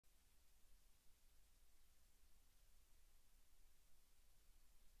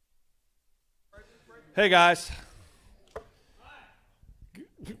Hey guys.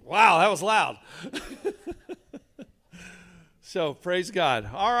 Wow, that was loud. So praise God.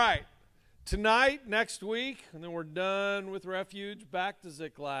 All right. Tonight, next week, and then we're done with Refuge, back to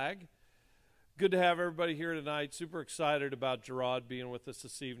Ziklag. Good to have everybody here tonight. Super excited about Jerrod being with us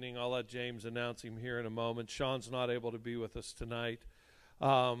this evening. I'll let James announce him here in a moment. Sean's not able to be with us tonight.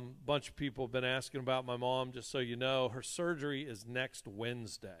 Bunch of people have been asking about my mom. Just so you know, her surgery is next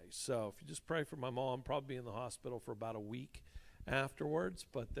Wednesday. So if you just pray for my mom, probably be in the hospital for about a week afterwards.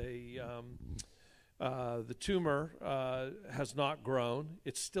 But the tumor has not grown.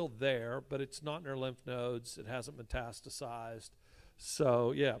 It's still there, but it's not in her lymph nodes. It hasn't metastasized.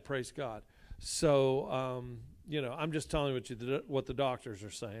 So yeah, praise God. So I'm just telling you what the doctors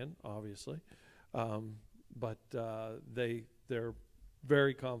are saying, obviously, but they're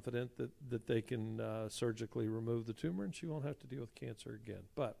very confident that they can surgically remove the tumor and she won't have to deal with cancer again.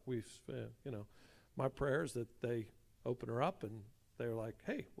 But my prayer is that they open her up and they're like,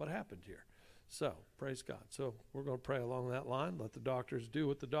 hey, what happened here? So praise God. So we're going to pray along that line. Let the doctors do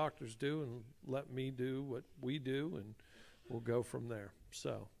what the doctors do and let me do what we do, and we'll go from there.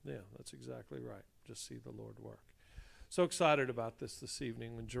 So yeah, that's exactly right. Just see the Lord work. So excited about this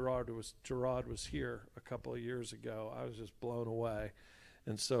evening. When Jerrod was here a couple of years ago, I was just blown away.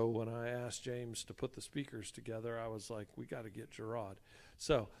 And so when I asked James to put the speakers together, I was like, we got to get Jerrod.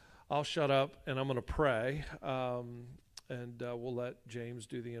 So I'll shut up and I'm going to pray, and we'll let James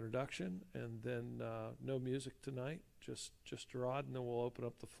do the introduction, and then no music tonight, just Jerrod, and then we'll open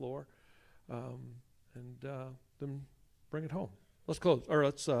up the floor, and then bring it home. Let's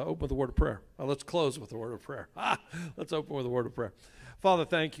open with a word of prayer. Let's close with a word of prayer. Let's open with a word of prayer. Father,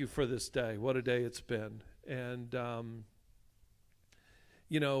 thank you for this day. What a day it's been. And,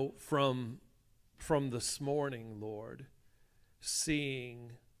 from this morning, Lord,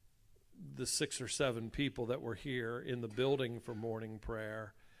 seeing the 6 or 7 people that were here in the building for morning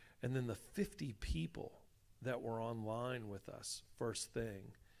prayer, and then the 50 people that were online with us first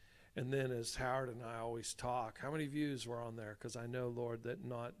thing. And then as Howard and I always talk, how many views were on there? Because I know, Lord, that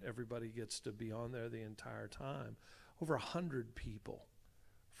not everybody gets to be on there the entire time. Over 100 people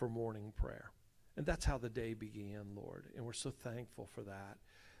for morning prayer. And that's how the day began, Lord. And we're so thankful for that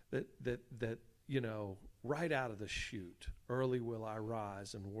right out of the chute, early will I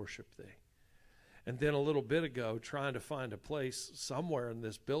rise and worship thee. And then a little bit ago, trying to find a place somewhere in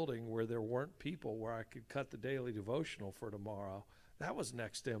this building where there weren't people, where I could cut the daily devotional for tomorrow. That was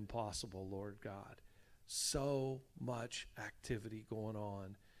next to impossible, Lord God. So much activity going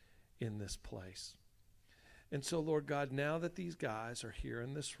on in this place. And so, Lord God, now that these guys are here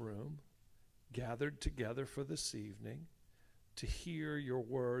in this room, gathered together for this evening to hear your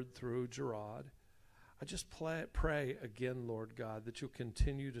word through Jerrod, I just pray again, Lord God, that you'll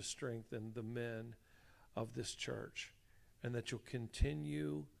continue to strengthen the men of this church, and that you'll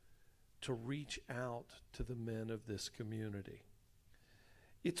continue to reach out to the men of this community.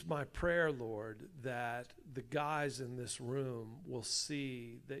 It's my prayer, Lord, that the guys in this room will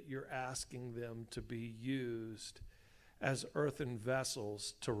see that you're asking them to be used as earthen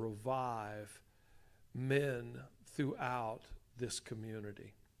vessels to revive men throughout this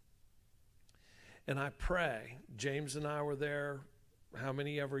community. And I pray, James and I were there how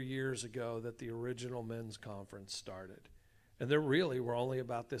many ever years ago that the original men's conference started. And there really were only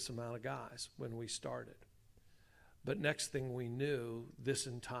about this amount of guys when we started. But next thing we knew, this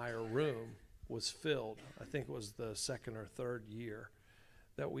entire room was filled. I think it was the second or third year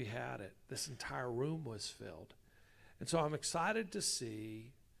that we had it. This entire room was filled. And so I'm excited to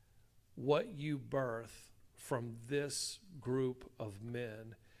see what you birth from this group of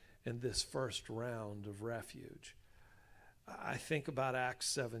men in this first round of Refuge. I think about Acts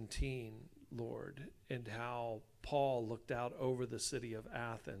 17, Lord, and how Paul looked out over the city of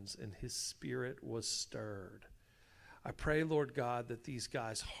Athens and his spirit was stirred. I pray, Lord God, that these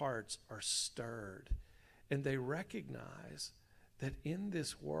guys' hearts are stirred and they recognize that in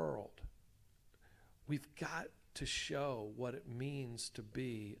this world, we've got to show what it means to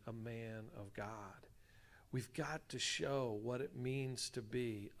be a man of God. We've got to show what it means to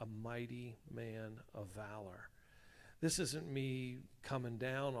be a mighty man of valor. This isn't me coming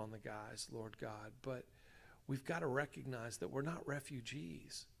down on the guys, Lord God, but we've got to recognize that we're not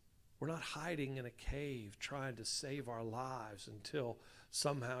refugees. We're not hiding in a cave trying to save our lives until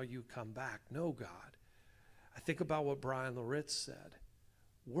somehow you come back. No, God. I think about what Brian Loritz said.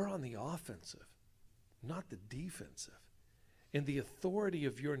 We're on the offensive, not the defensive. In the authority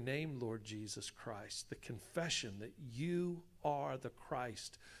of your name, Lord Jesus Christ, the confession that you are the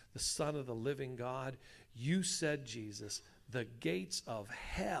Christ, the Son of the living God, you said, Jesus, the gates of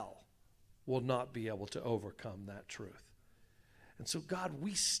hell will not be able to overcome that truth. And so, God,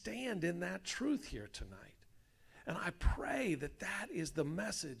 we stand in that truth here tonight. And I pray that that is the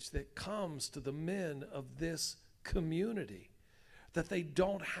message that comes to the men of this community, that they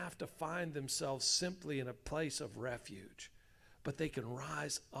don't have to find themselves simply in a place of refuge, but they can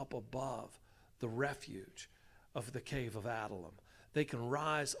rise up above the refuge of the cave of Adullam. They can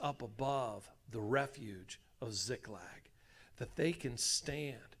rise up above the refuge of Ziklag, that they can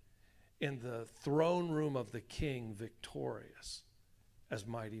stand in the throne room of the King victorious as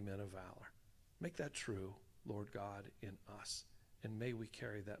mighty men of valor. Make that true, Lord God, in us, and may we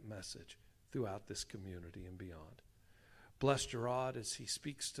carry that message throughout this community and beyond. Bless Jerrod as he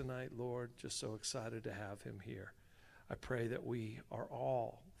speaks tonight, Lord. Just so excited to have him here. I pray that we are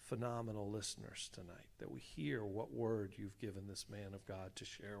all phenomenal listeners tonight, that we hear what word you've given this man of God to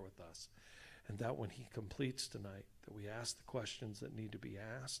share with us, and that when he completes tonight, that we ask the questions that need to be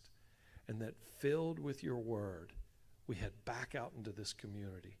asked, and that filled with your word, we head back out into this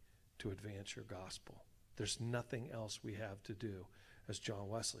community to advance your gospel. There's nothing else we have to do, as John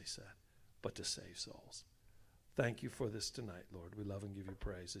Wesley said, but to save souls. Thank you for this tonight, Lord. We love and give you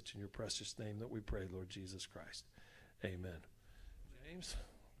praise. It's in your precious name that we pray, Lord Jesus Christ. Amen. James,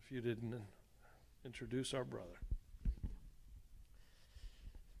 if you didn't introduce our brother.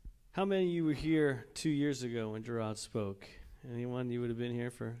 How many of you were here 2 years ago when Jerrod spoke? Anyone? You would have been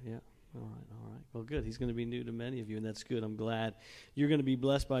here for, yeah. All right. Well, good. He's going to be new to many of you, and that's good. I'm glad you're going to be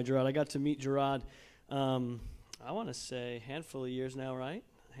blessed by Jerrod. I got to meet Jerrod, I want to say a handful of years now, right?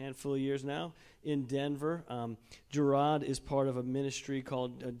 A handful of years now in Denver. Jerrod is part of a ministry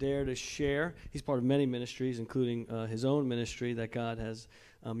called Dare to Share. He's part of many ministries, including his own ministry that God has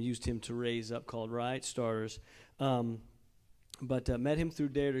used him to raise up called Riot Starters. But met him through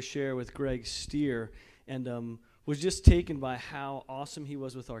Dare to Share with Greg Steer, and was just taken by how awesome he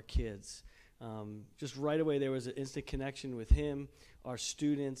was with our kids. Just right away there was an instant connection with him, our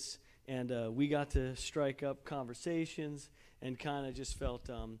students, and we got to strike up conversations and kind of just felt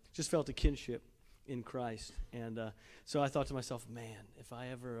a kinship in Christ. And so I thought to myself, man, if I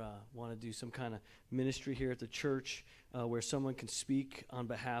ever want to do some kind of ministry here at the church where someone can speak on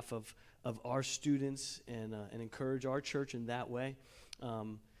behalf of our students and encourage our church in that way,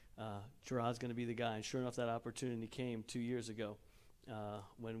 Jerrod's going to be the guy. And sure enough, that opportunity came 2 years ago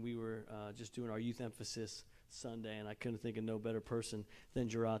when we were just doing our youth emphasis Sunday, and I couldn't think of no better person than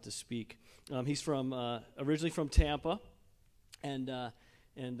Jerrod to speak. He's from originally from Tampa, and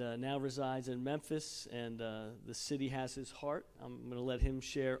now resides in Memphis, and the city has his heart. I'm going to let him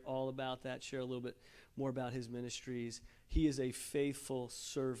share all about that, share a little bit more about his ministries. He is a faithful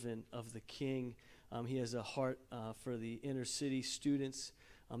servant of the King. He has a heart for the inner city students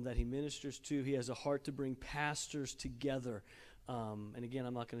that he ministers to. He has a heart to bring pastors together. And again,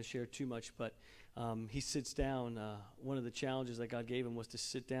 I'm not going to share too much, but he sits down. One of the challenges that God gave him was to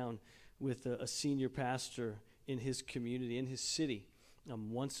sit down with a senior pastor in his community, in his city,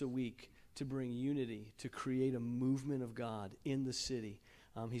 once a week to bring unity, to create a movement of God in the city.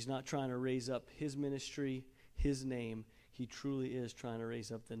 He's not trying to raise up his ministry, his name. He truly is trying to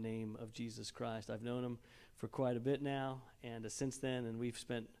raise up the name of Jesus Christ. I've known him for quite a bit now, and since then, and we've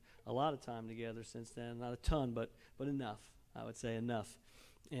spent a lot of time together since then. Not a ton, but enough. I would say enough.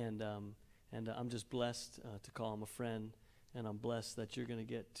 And I'm just blessed to call him a friend, and I'm blessed that you're going to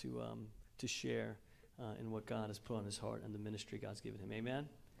get to share in what God has put on his heart and the ministry God's given him. Amen?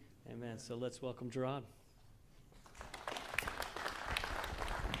 Amen. So let's welcome Jerrod.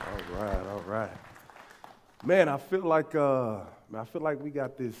 All right. Man, I feel like we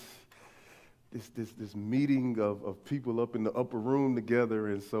got this meeting of people up in the upper room together,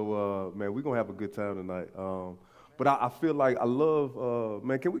 and so man, we're gonna have a good time tonight. But I feel like I love,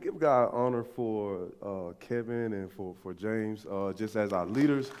 man, can we give God honor for Kevin and for James, just as our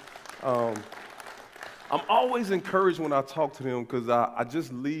leaders? I'm always encouraged when I talk to them because I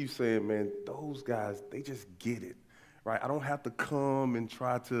just leave saying, man, those guys, they just get it. Right, I don't have to come and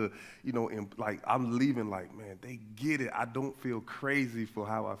try to, I'm leaving like, man, they get it. I don't feel crazy for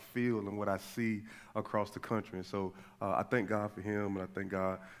how I feel and what I see across the country. And so I thank God for him, and I thank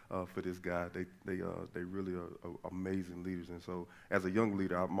God for this guy. They really are amazing leaders. And so as a young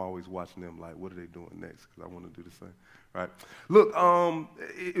leader, I'm always watching them like, what are they doing next? Because I want to do the same. Right. Look,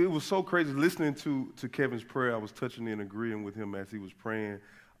 it was so crazy listening to Kevin's prayer. I was touching and agreeing with him as he was praying.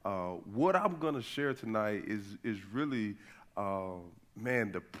 What I'm going to share tonight is really,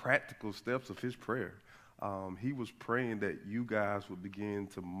 man, the practical steps of his prayer. He was praying that you guys would begin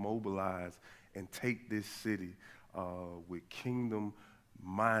to mobilize and take this city with kingdom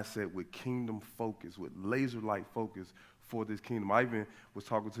mindset, with kingdom focus, with laser-like focus for this kingdom. I even was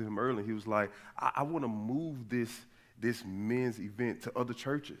talking to him earlier. He was like, I want to move this men's event to other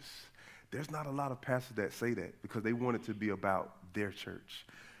churches. There's not a lot of pastors that say that because they want it to be about their church.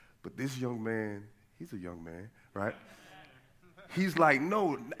 But this young man, he's a young man, right? He's like,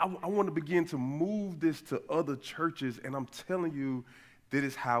 no, I want to begin to move this to other churches, and I'm telling you, that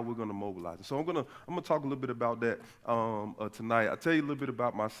is how we're going to mobilize it. So I'm gonna talk a little bit about that tonight. I'll tell you a little bit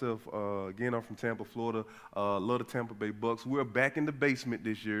about myself. Again, I'm from Tampa, Florida. Love the Tampa Bay Bucks. We're back in the basement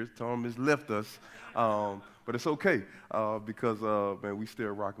this year. Tom has left us, but it's okay because man, we still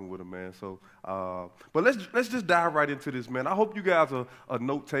rocking with him, man. So, but let's just dive right into this, man. I hope you guys are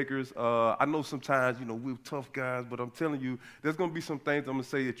note takers. I know sometimes we're tough guys, but I'm telling you, there's gonna be some things I'm gonna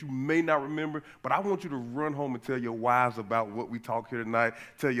say that you may not remember. But I want you to run home and tell your wives about what we talk here tonight.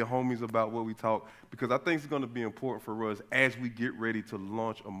 Tell your homies about what we talk, because I think it's going to be important for us as we get ready to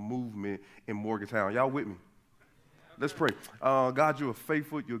launch a movement in Morgantown. Y'all with me? Let's pray. God, you are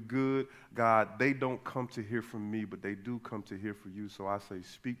faithful. You're good. God, they don't come to hear from me, but they do come to hear from you. So I say,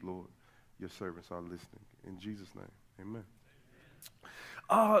 speak, Lord. Your servants are listening. In Jesus' name, amen.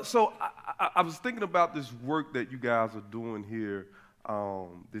 So I was thinking about this work that you guys are doing here,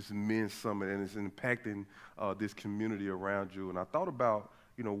 this men's summit, and it's impacting this community around you. And I thought about,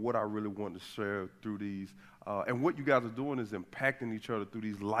 what I really want to share through these. And what you guys are doing is impacting each other through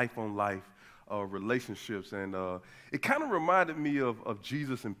these life-on-life relationships. And it kind of reminded me of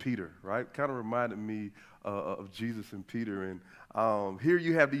Jesus and Peter, right? Kind of reminded me of Jesus and Peter. And here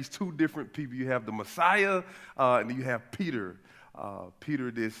you have these two different people. You have the Messiah, and then you have Peter.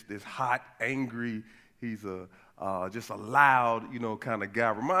 Peter, this hot, angry, he's just a loud, kind of guy.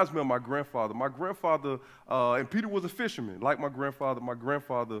 Reminds me of my grandfather. My grandfather, and Peter was a fisherman, like my grandfather. My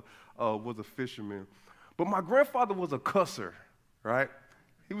grandfather was a fisherman. But my grandfather was a cusser, right?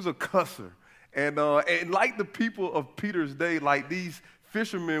 He was a cusser. And like the people of Peter's day, like these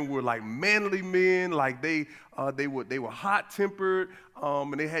fishermen were like manly men, like they were hot-tempered,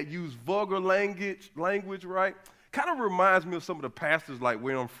 and they had used vulgar language, right? Kind of reminds me of some of the pastors, like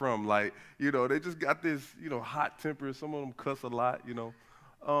where I'm from. Like, they just got this, hot temper. Some of them cuss a lot,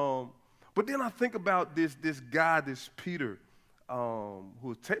 But then I think about this guy, this Peter,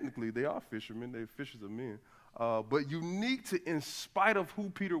 who technically they are fishermen. They're fishers of men. But unique to, in spite of who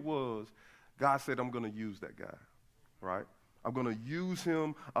Peter was, God said, I'm going to use that guy, right? I'm going to use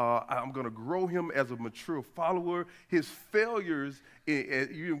him. I'm going to grow him as a mature follower. His failures,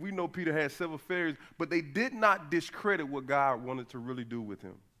 we know Peter had several failures, but they did not discredit what God wanted to really do with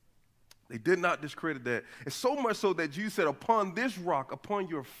him. They did not discredit that. And so much so that Jesus said, upon this rock, upon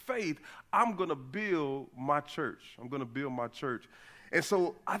your faith, I'm going to build my church. I'm going to build my church. And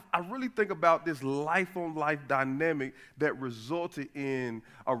so I really think about this life-on-life dynamic that resulted in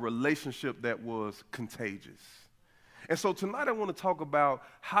a relationship that was contagious. And so tonight I want to talk about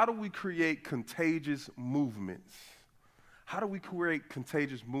how do we create contagious movements? How do we create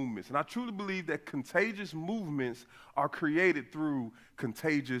contagious movements? And I truly believe that contagious movements are created through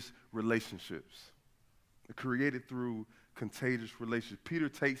contagious relationships. They're created through contagious relationships. Peter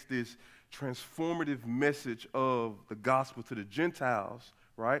takes this transformative message of the gospel to the Gentiles,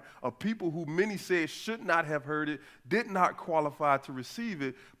 right? Of people who many said should not have heard it, did not qualify to receive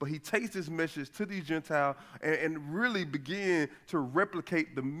it, but he takes this message to these Gentiles and really begin to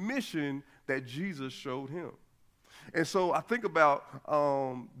replicate the mission that Jesus showed him. And so I think about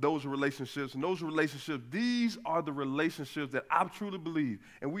those relationships, and those relationships, these are the relationships that I truly believe,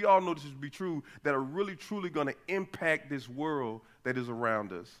 and we all know this to be true, that are really, truly going to impact this world that is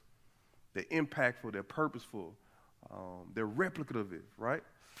around us. They're impactful, they're purposeful, they're replicative, right?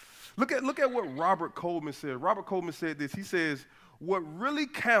 Look at what Robert Coleman said. Robert Coleman said this. He says, what really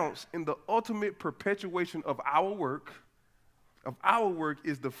counts in the ultimate perpetuation of our work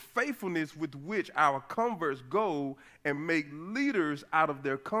is the faithfulness with which our converts go and make leaders out of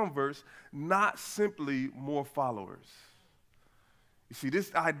their converts, not simply more followers. You see,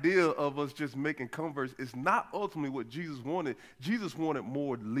 this idea of us just making converts is not ultimately what Jesus wanted. Jesus wanted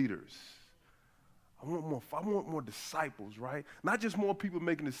more leaders. I want more disciples, right? Not just more people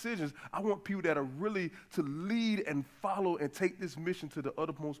making decisions. I want people that are really to lead and follow and take this mission to the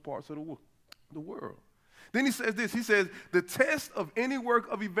uttermost parts of the world. Then he says this. He says, the test of any work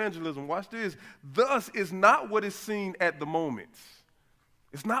of evangelism, watch this, thus is not what is seen at the moment.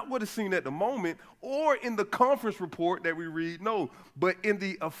 It's not what is seen at the moment or in the conference report that we read, no, but in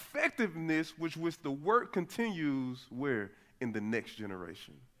the effectiveness with which the work continues, where? In the next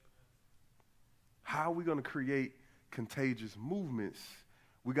generation. How are we going to create contagious movements?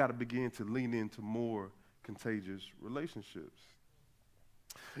 We got to begin to lean into more contagious relationships.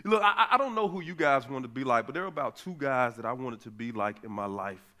 Look, I don't know who you guys want to be like, but there are about two guys that I wanted to be like in my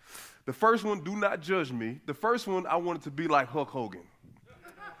life. The first one, do not judge me. The first one, I wanted to be like Hulk Hogan.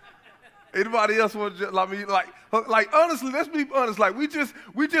 Anybody else want to like me? Like honestly, let's be honest. Like we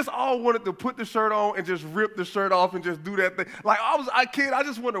just all wanted to put the shirt on and just rip the shirt off and just do that thing. Like I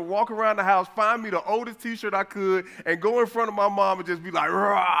just wanted to walk around the house, find me the oldest T-shirt I could, and go in front of my mom and just be like,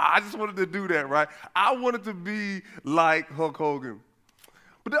 rah. I just wanted to do that, right? I wanted to be like Hulk Hogan.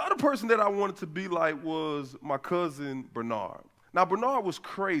 But the other person that I wanted to be like was my cousin Bernard. Now, Bernard was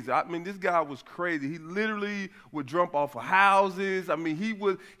crazy. I mean, this guy was crazy. He literally would jump off of houses. I mean, he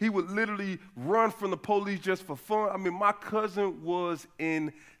would literally run from the police just for fun. I mean, my cousin was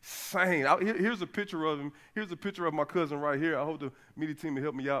insane. Here's a picture of him. Here's a picture of my cousin right here. I hope the media team will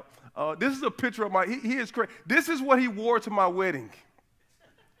help me out. This is a picture of he is crazy. This is what he wore to my wedding.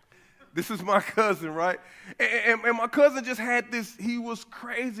 This is my cousin, right? And my cousin just had this, he was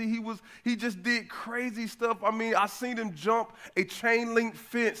crazy. He just did crazy stuff. I mean, I seen him jump a chain link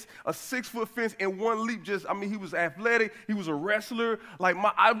fence, a 6-foot fence in one leap. He was athletic. He was a wrestler.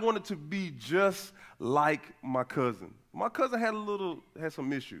 I wanted to be just like my cousin. My cousin had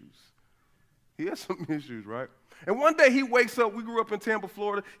some issues. He had some issues, right? And one day he wakes up, we grew up in Tampa,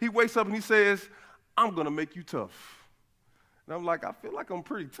 Florida. He wakes up and he says, I'm going to make you tough. And I'm like, I feel like I'm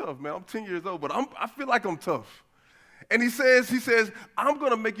pretty tough, man. I'm 10 years old, but I feel like I'm tough. And he says, I'm going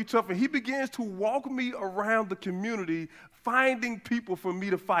to make you tough. And he begins to walk me around the community, finding people for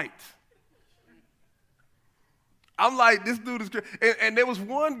me to fight. I'm like, this dude is crazy. And there was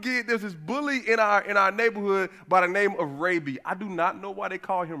one kid, there's this bully in our neighborhood by the name of Raby. I do not know why they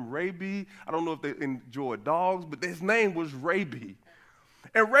call him Raby. I don't know if they enjoy dogs, but his name was Raby.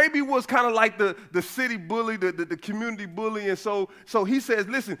 And Raby was kind of like the city bully, the community bully. And so he says,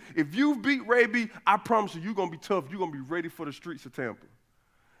 listen, if you beat Raby, I promise you're going to be tough. You're going to be ready for the streets of Tampa.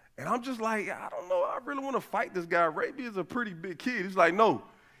 And I'm just like, I don't know. I really want to fight this guy. Raby is a pretty big kid. He's like, no,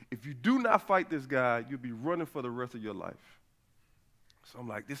 if you do not fight this guy, you'll be running for the rest of your life. So I'm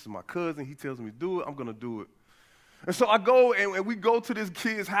like, this is my cousin. He tells me to do it. I'm going to do it. And so I go, and we go to this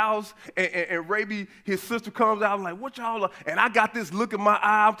kid's house, and Raby, his sister comes out. I'm like, what y'all are? And I got this look in my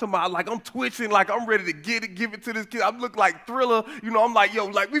eye. I'm talking about, like, I'm twitching, like I'm ready to give it to this kid. I look like Thriller. I'm like, yo,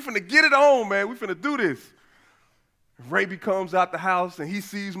 like, we finna get it on, man. We finna do this. Raby comes out the house, and he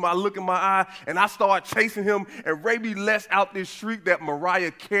sees my look in my eye, and I start chasing him, and Raby lets out this shriek that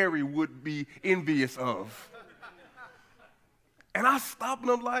Mariah Carey would be envious of. And I stop, and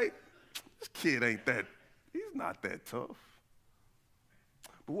I'm like, this kid ain't that. He's not that tough.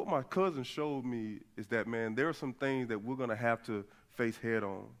 But what my cousin showed me is that, man, there are some things that we're going to have to face head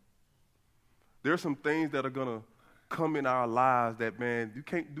on. There are some things that are going to come in our lives that, man, you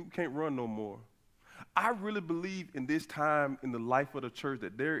can't run no more. I really believe in this time in the life of the church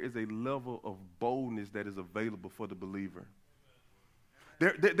that there is a level of boldness that is available for the believer.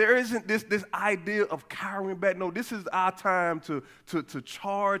 There isn't this idea of cowering back. No, this is our time to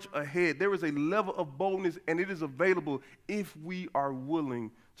charge ahead. There is a level of boldness, and it is available if we are willing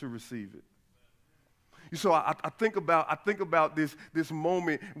to receive it. So I think about this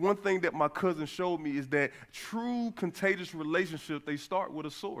moment. One thing that my cousin showed me is that true contagious relationships, they start with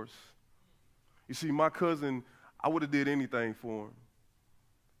a source. You see, my cousin, I would have did anything for him.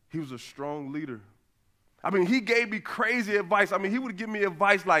 He was a strong leader. I mean, he gave me crazy advice. I mean, he would give me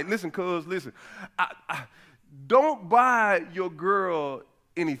advice like, listen, don't buy your girl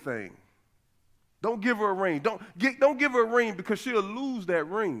anything. Don't give her a ring. Don't give her a ring because she'll lose that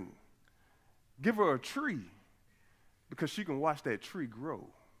ring. Give her a tree because she can watch that tree grow. Amen.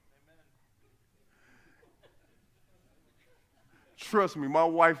 Trust me, my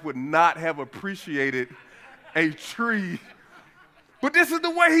wife would not have appreciated a tree. But this is the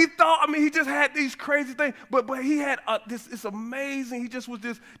way he thought. I mean, he just had these crazy things. But he had it's amazing. He just was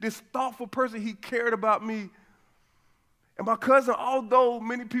this thoughtful person. He cared about me. And my cousin, although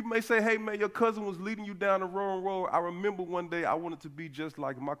many people may say, hey, man, your cousin was leading you down the wrong road, I remember one day I wanted to be just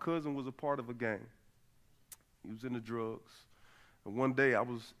like him. My cousin was a part of a gang. He was into drugs. And one day I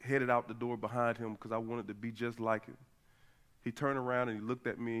was headed out the door behind him because I wanted to be just like him. He turned around and he looked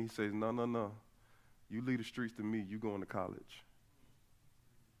at me and he says, no. You leave the streets to me. You going to college.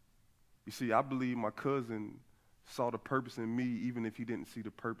 You see, I believe my cousin saw the purpose in me even if he didn't see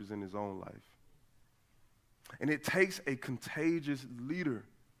the purpose in his own life. And it takes a contagious leader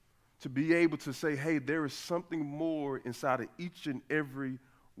to be able to say, hey, there is something more inside of each and every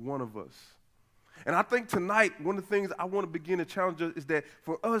one of us. And I think tonight, one of the things I want to begin to challenge us is that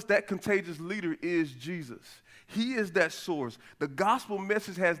for us, that contagious leader is Jesus. He is that source. The gospel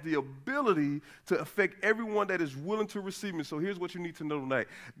message has the ability to affect everyone that is willing to receive it. So here's what you need to know tonight.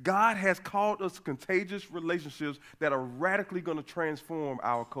 God has called us to contagious relationships that are radically going to transform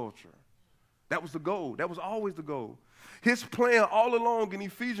our culture. That was the goal. That was always the goal. His plan all along in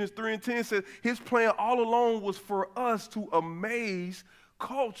Ephesians 3:10 says his plan all along was for us to amaze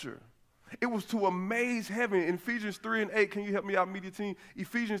culture. It was to amaze heaven. In Ephesians 3:8, can you help me out, media team?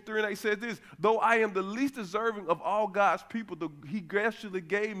 Ephesians 3:8 says this, though I am the least deserving of all God's people, he graciously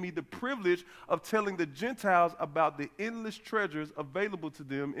gave me the privilege of telling the Gentiles about the endless treasures available to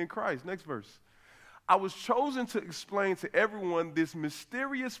them in Christ. Next verse. I was chosen to explain to everyone this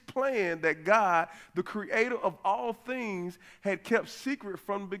mysterious plan that God, the creator of all things, had kept secret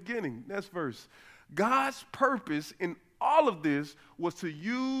from the beginning. Next verse. God's purpose in all of this was to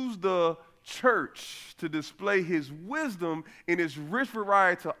use the church to display his wisdom in his rich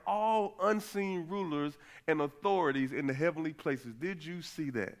variety to all unseen rulers and authorities in the heavenly places. Did you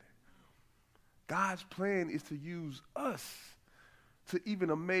see that? God's plan is to use us to even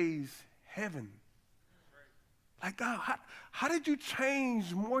amaze heaven. Like, God, how did you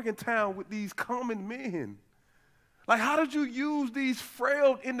change Morgantown with these common men? Like, how did you use these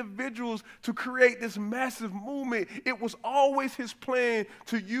frail individuals to create this massive movement? It was always his plan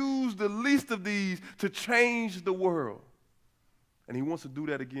to use the least of these to change the world. And he wants to do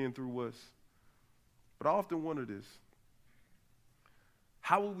that again through us. But I often wonder this.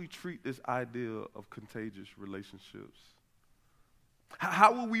 How will we treat this idea of contagious relationships?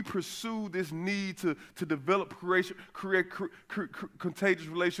 How will we pursue this need to develop, create contagious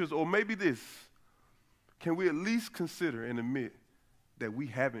relationships? Or maybe this. Can we at least consider and admit that we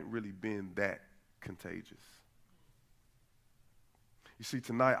haven't really been that contagious? You see,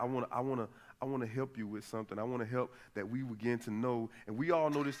 tonight I want to help you with something. I want to help that we begin to know, and we all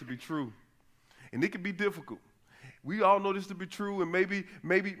know this to be true. And it can be difficult. We all know this to be true, and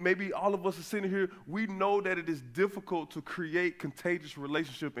maybe all of us are sitting here, we know that it is difficult to create contagious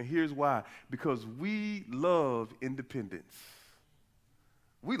relationship, and here's why. Because we love independence.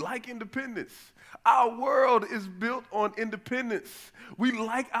 We like independence. Our world is built on independence. We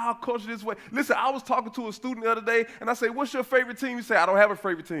like our culture this way. Listen, I was talking to a student the other day, and I say, what's your favorite team? He said, I don't have a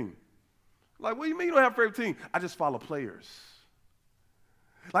favorite team. Like, what do you mean you don't have a favorite team? I just follow players.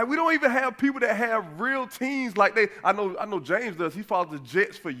 Like, we don't even have people that have real teams like I know James does. He followed the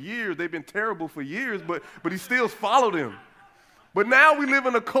Jets for years. They've been terrible for years, but he still followed them. But now we live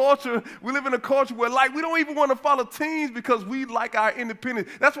in a culture where, like, we don't even want to follow teams because we like our independence.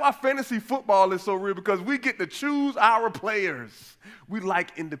 That's why fantasy football is so real, because we get to choose our players. We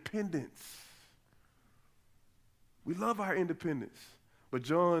like independence. We love our independence. But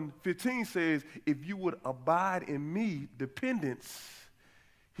John 15 says, if you would abide in me, dependence,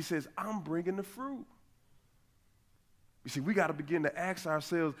 he says, I'm bringing the fruit. You see, we got to begin to ask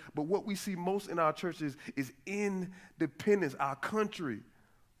ourselves, but what we see most in our churches is independence, our country.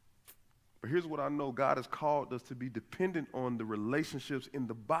 But here's what I know. God has called us to be dependent on the relationships in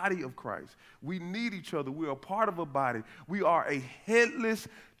the body of Christ. We need each other. We are part of a body. We are a headless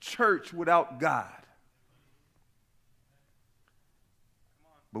church without God.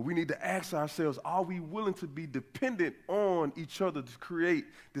 But we need to ask ourselves, are we willing to be dependent on each other to create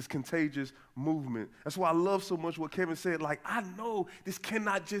this contagious movement? That's why I love so much what Kevin said. Like, I know this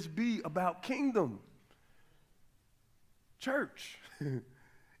cannot just be about kingdom. Church. It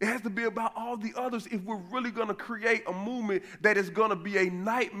has to be about all the others if we're really going to create a movement that is going to be a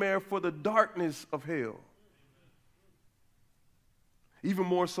nightmare for the darkness of hell. Even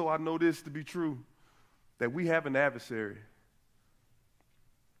more so, I know this to be true, that we have an adversary.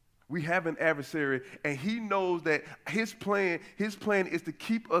 We have an adversary, and he knows that his plan is to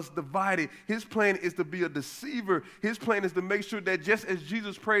keep us divided. His plan is to be a deceiver. His plan is to make sure that just as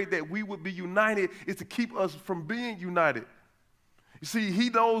Jesus prayed that we would be united, is to keep us from being united. You see, he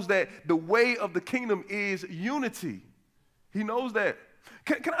knows that the way of the kingdom is unity. He knows that.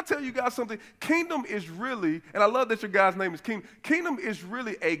 Can I tell you guys something? Kingdom is really, and I love that your guy's name is Kingdom. Kingdom is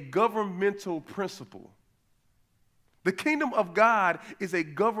really a governmental principle. The kingdom of God is a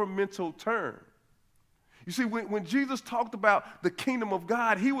governmental term. You see, when Jesus talked about the kingdom of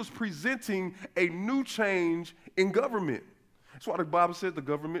God, he was presenting a new change in government. That's why the Bible says the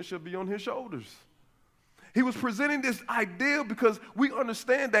government should be on his shoulders. He was presenting this idea because we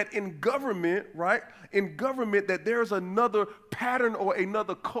understand that in government, right? In government, that there's another pattern or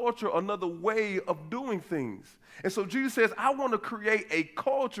another culture, another way of doing things. And so Jesus says, I want to create a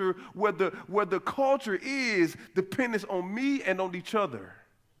culture where the culture is dependence on me and on each other.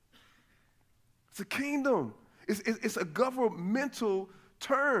 It's a kingdom. It's a governmental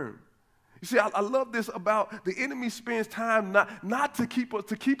term. You see, I love this about the enemy spends time not to keep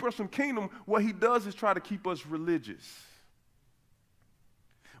us from kingdom. What he does is try to keep us religious.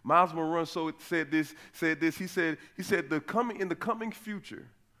 Miles Monroe said this. He said in the coming future,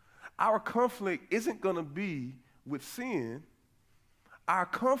 our conflict isn't going to be with sin. Our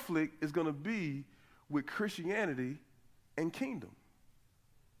conflict is going to be with Christianity and kingdom.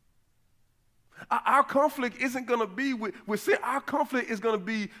 Our conflict isn't going to be with sin. Our conflict is going to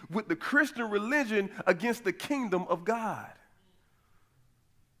be with the Christian religion against the kingdom of God.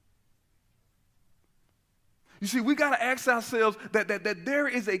 You see, we got to ask ourselves that there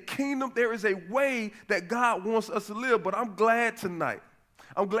is a kingdom, there is a way that God wants us to live. But I'm glad tonight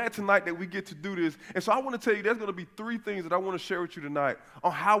that we get to do this. And so I want to tell you there's going to be 3 things that I want to share with you tonight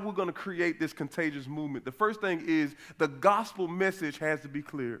on how we're going to create this contagious movement. The first thing is the gospel message has to be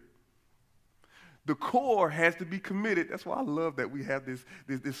clear. The core has to be committed. That's why I love that we have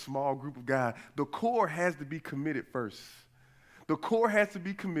this small group of guys. The core has to be committed first. The core has to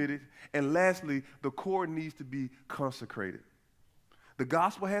be committed. And lastly, the core needs to be consecrated. The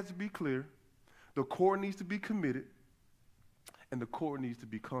gospel has to be clear. The core needs to be committed. And the core needs to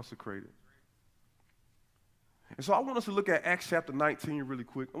be consecrated. And so I want us to look at Acts chapter 19 really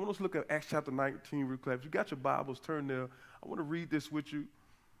quick. I want us to look at Acts chapter 19 real quick. If you got your Bibles, turn there. I want to read this with you.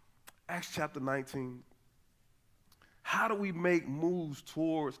 Acts chapter 19. How do we make moves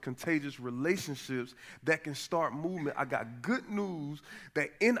towards contagious relationships that can start movement? I got good news that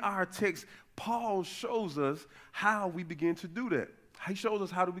in our text, Paul shows us how we begin to do that. He shows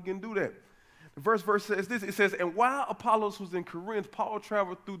us how to begin to do that. The verse says this. It says, and while Apollos was in Corinth, Paul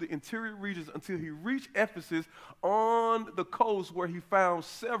traveled through the interior regions until he reached Ephesus on the coast where he found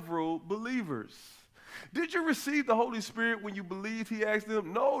several believers. Did you receive the Holy Spirit when you believed? He asked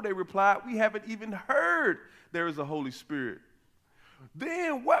them. No, they replied, we haven't even heard there is a Holy Spirit.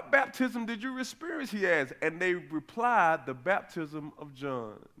 Then what baptism did you experience? He asked. And they replied, the baptism of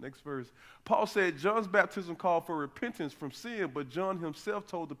John. Next verse. Paul said John's baptism called for repentance from sin, but John himself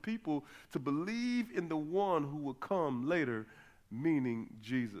told the people to believe in the one who would come later, meaning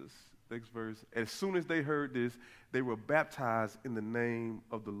Jesus. Next verse. As soon as they heard this, they were baptized in the name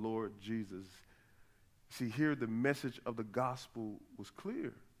of the Lord Jesus. See, here the message of the gospel was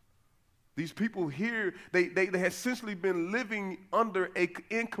clear. These people here, they had essentially been living under an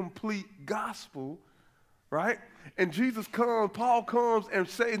incomplete gospel, right? And Jesus comes, Paul comes and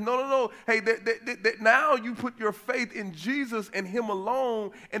says, no. Hey, now you put your faith in Jesus and him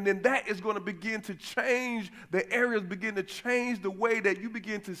alone, and then that is going to begin to change the areas, begin to change the way that you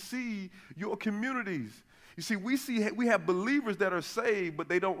begin to see your communities. You see, we have believers that are saved, but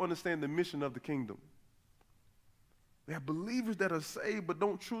they don't understand the mission of the kingdom. We have believers that are saved but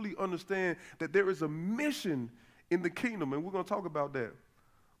don't truly understand that there is a mission in the kingdom, and we're going to talk about that.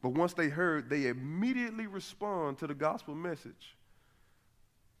 But once they heard, they immediately respond to the gospel message.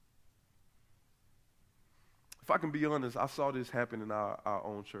 If I can be honest, I saw this happen in our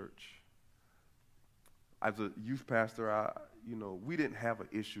own church. As a youth pastor, we didn't have an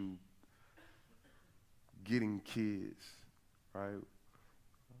issue getting kids, right?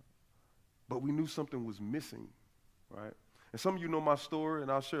 But we knew something was missing. Right? And some of you know my story, and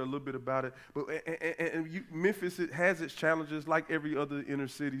I'll share a little bit about it. But Memphis, it has its challenges, like every other inner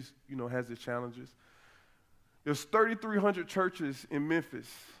cities, has its challenges. There's 3,300 churches in Memphis,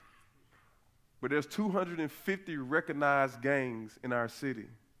 but there's 250 recognized gangs in our city.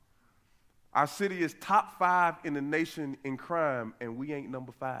 Our city is top 5 in the nation in crime, and we ain't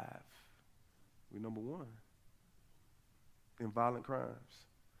number 5. We're number 1 in violent crimes.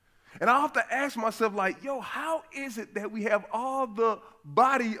 And I have to ask myself, how is it that we have all the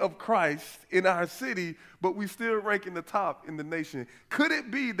body of Christ in our city, but we still rank in the top in the nation? Could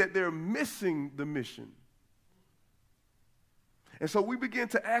it be that they're missing the mission? And so we begin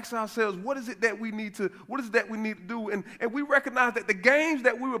to ask ourselves, what is it that we need to do? And we recognize that the games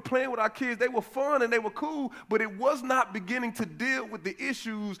that we were playing with our kids, they were fun and they were cool, but it was not beginning to deal with the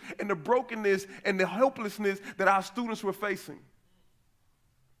issues and the brokenness and the helplessness that our students were facing.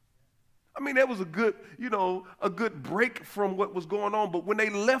 I mean, that was a good break from what was going on. But when they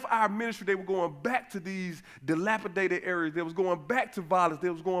left our ministry, they were going back to these dilapidated areas. They was going back to violence. They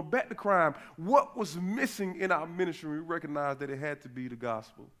was going back to crime. What was missing in our ministry? We recognized that it had to be the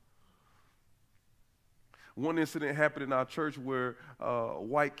gospel. One incident happened in our church where a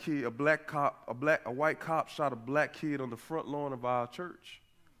white cop shot a black kid on the front lawn of our church.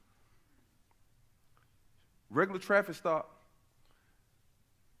 Regular traffic stop.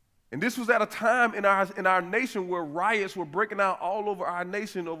 And this was at a time in our nation where riots were breaking out all over our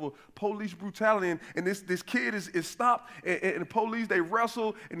nation over police brutality. And this kid is stopped, and the police, they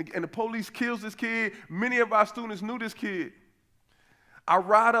wrestle, and the police kills this kid. Many of our students knew this kid. I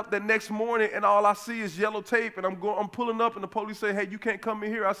ride up the next morning, and all I see is yellow tape, and I'm pulling up, and the police say, hey, you can't come in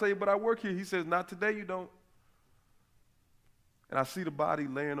here. I say, but I work here. He says, not today, you don't. And I see the body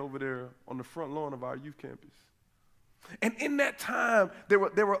laying over there on the front lawn of our youth campus. And in that time, there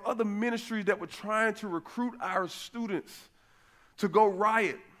were other ministries that were trying to recruit our students to go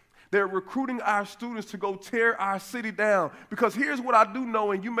riot. They're recruiting our students to go tear our city down. Because here's what I do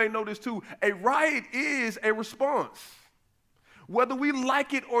know, and you may know this too, a riot is a response. Whether we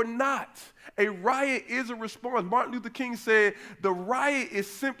like it or not, a riot is a response. Martin Luther King said, the riot is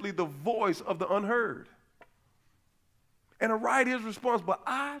simply the voice of the unheard. And a riot is a response, but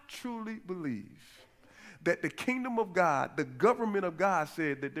I truly believe that the kingdom of God, the government of God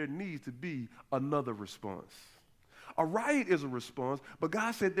said that there needs to be another response. A riot is a response, but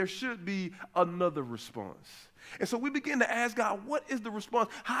God said there should be another response. And so we begin to ask God, what is the response?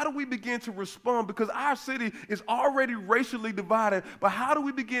 How do we begin to respond? Because our city is already racially divided, but how do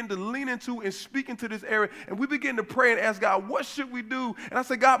we begin to lean into and speak into this area? And we begin to pray and ask God, what should we do? And I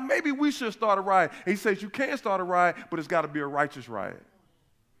say, God, maybe we should start a riot. And he says, you can't start a riot, but it's got to be a righteous riot.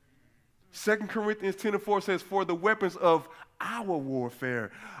 2 Corinthians 10:4 says, for the weapons of our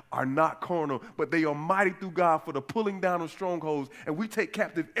warfare are not carnal, but they are mighty through God for the pulling down of strongholds. And we take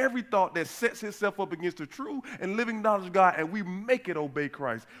captive every thought that sets itself up against the true and living knowledge of God, and we make it obey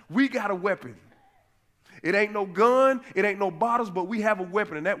Christ. We got a weapon. It ain't no gun, it ain't no bottles, but we have a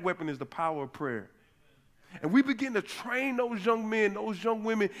weapon, and that weapon is the power of prayer. And we begin to train those young men, those young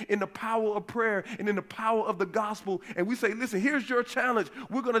women in the power of prayer and in the power of the gospel. And we say, listen, here's your challenge.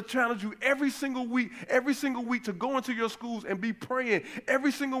 We're going to challenge you every single week to go into your schools and be praying.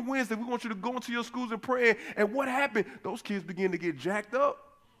 Every single Wednesday, we want you to go into your schools and pray. And what happened? Those kids begin to get jacked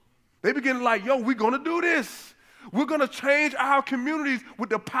up. They begin to like, yo, we're going to do this. We're going to change our communities with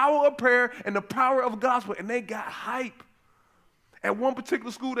the power of prayer and the power of gospel. And they got hype. At one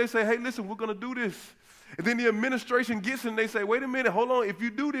particular school, they say, hey, listen, we're going to do this. And then the administration gets in and they say, wait a minute, hold on. If you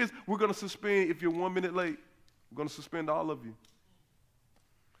do this, we're going to suspend. If you're 1 minute late, we're going to suspend all of you.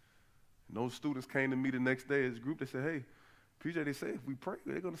 And those students came to me the next day as a group. They said, hey, PJ, they say if we pray,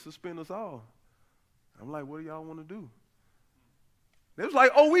 they're going to suspend us all. I'm like, what do y'all want to do? They was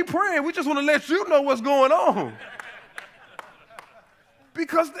like, oh, we praying. We just want to let you know what's going on.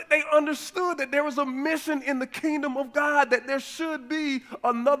 Because they understood that there was a mission in the kingdom of God, that there should be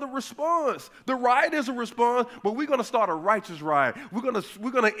another response. The riot is a response, but we're going to start a righteous riot. We're going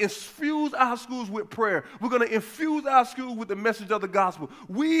to infuse our schools with prayer. We're going to infuse our schools with the message of the gospel.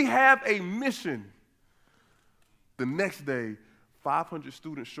 We have a mission. The next day, 500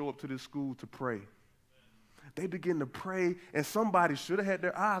 students show up to this school to pray. They begin to pray, and somebody should have had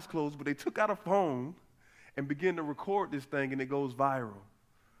their eyes closed, but they took out a phone and begin to record this thing, and it goes viral.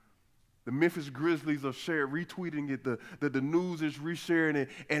 The Memphis Grizzlies are retweeting it. The news is resharing it.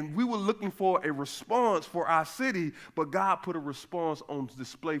 And we were looking for a response for our city, but God put a response on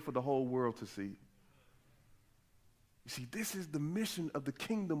display for the whole world to see. You see, this is the mission of the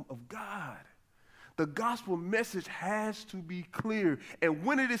kingdom of God. The gospel message has to be clear. And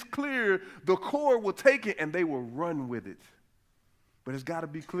when it is clear, the core will take it and they will run with it. But it's got to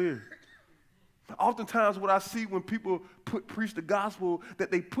be clear. Oftentimes what I see when people preach the gospel, that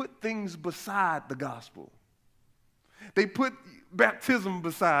they put things beside the gospel. They put baptism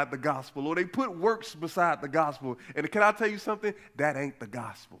beside the gospel, or they put works beside the gospel. And can I tell you something? That ain't the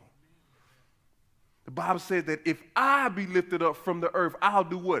gospel. The Bible says that if I be lifted up from the earth, I'll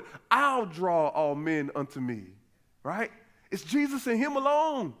do what? I'll draw all men unto me, right? It's Jesus and him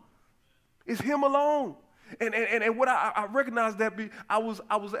alone. It's him alone. And what I recognize that I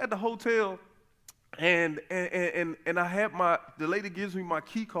was at the hotel. And I have the lady gives me my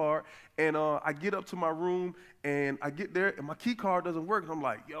key card, and I get up to my room, and I get there, and my key card doesn't work. And I'm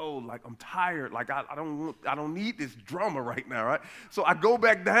like, yo, like I'm tired, like I don't need this drama right now, right? So I go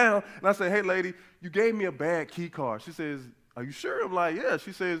back down, and I say, hey, lady, you gave me a bad key card. She says, are you sure? I'm like, yeah.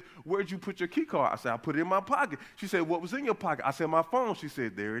 She says, where'd you put your key card? I said, I put it in my pocket. She said, what was in your pocket? I said, my phone. She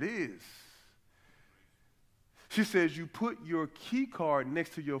said, there it is. She says, you put your key card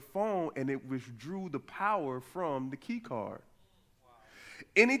next to your phone, and it withdrew the power from the key card. Wow.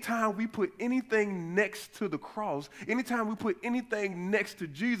 Anytime we put anything next to the cross, anytime we put anything next to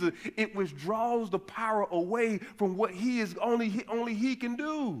Jesus, it withdraws the power away from what only he can do.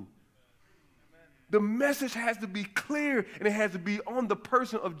 Amen. The message has to be clear, and it has to be on the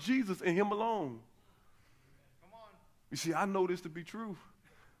person of Jesus and him alone. Come on. You see, I know this to be true,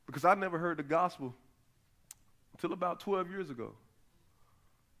 Because I never heard the gospel until about 12 years ago.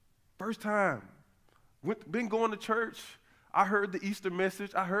 First time. Been going to church. I heard the Easter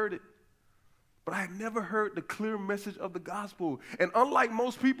message. I heard it. But I had never heard the clear message of the gospel. And unlike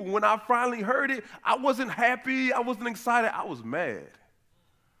most people, when I finally heard it, I wasn't happy. I wasn't excited. I was mad.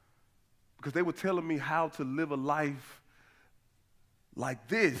 Because they were telling me how to live a life like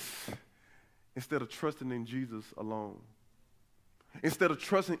this instead of trusting in Jesus alone. Instead of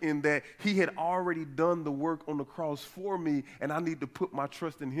trusting in that he had already done the work on the cross for me and I need to put my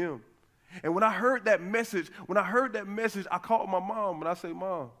trust in him. And when I heard that message, I called my mom and I said,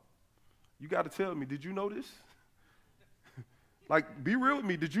 Mom, you got to tell me, did you know this? Like, be real with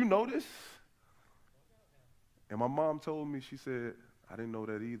me, did you know this? And my mom told me, she said, I didn't know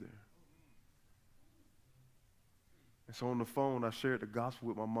that either. And so on the phone, I shared the gospel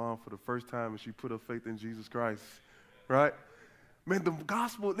with my mom for the first time, and she put her faith in Jesus Christ, right? Man, the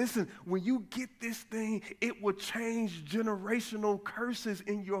gospel, listen, when you get this thing, it will change generational curses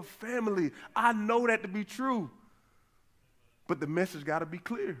in your family. I know that to be true. But the message got to be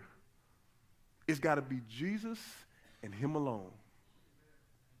clear. It's got to be Jesus and him alone.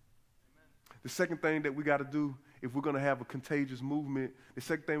 The second thing that we got to do if we're going to have a contagious movement, the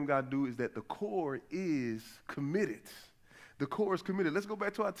second thing we got to do is that the core is committed. The core is committed. Let's go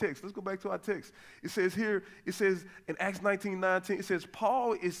back to our text. It says here, in Acts 19:19, it says,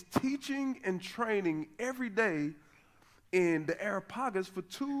 Paul is teaching and training every day in the Areopagus for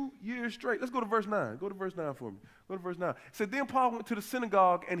 2 years straight. Let's go to verse 9. Go to verse 9 for me. Go to verse 9. It said, then Paul went to the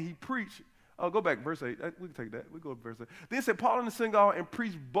synagogue and he preached. Oh, go back, verse 8. We can take that. We go to verse 8. Then it said, Paul in the synagogue and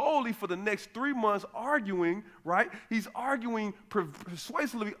preached boldly for the next 3 months, arguing, right? He's arguing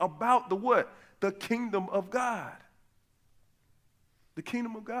persuasively about the what? The kingdom of God. The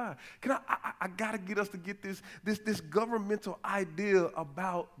kingdom of God. I got to get us to get this governmental idea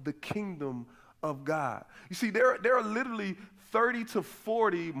about the kingdom of God. You see, there are literally 30 to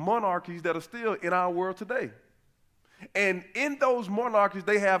 40 monarchies that are still in our world today. And in those monarchies,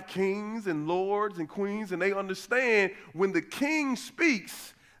 they have kings and lords and queens, and they understand when the king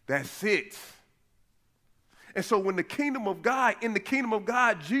speaks, that's it. And so when the kingdom of God, in the kingdom of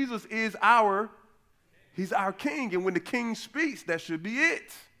God, Jesus is he's our king. And when the king speaks, that should be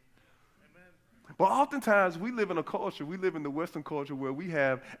it. Amen. But oftentimes we live in the Western culture where we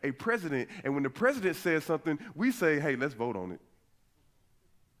have a president. And when the president says something, we say, hey, let's vote on it.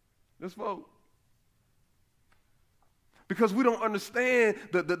 Let's vote. Because we don't understand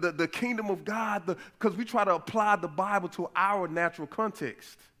the kingdom of God, because we try to apply the Bible to our natural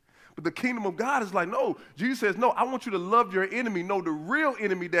context. But the kingdom of God is like, no, Jesus says, no, I want you to love your enemy. No, the real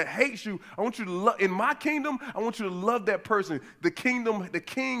enemy that hates you, I want you to love, in my kingdom, I want you to love that person. The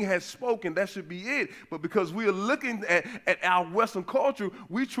king has spoken, that should be it. But because we are looking at our Western culture,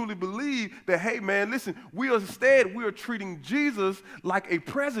 we truly believe that, hey, man, listen, we are treating Jesus like a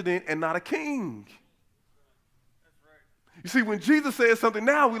president and not a king. You see, when Jesus says something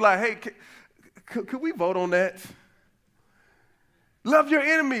now, we're like, hey, could we vote on that? Love your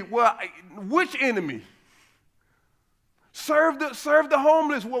enemy. Well, which enemy? Serve the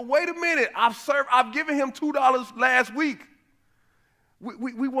homeless. Well, wait a minute. I've given him $2 last week.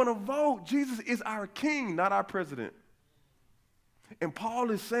 We want to vote. Jesus is our king, not our president. And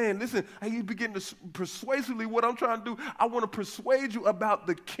Paul is saying, listen, you begin to persuasively what I'm trying to do. I want to persuade you about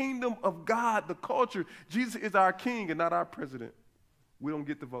the kingdom of God, the culture. Jesus is our king and not our president. We don't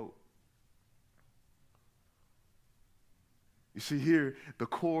get to vote. You see here, the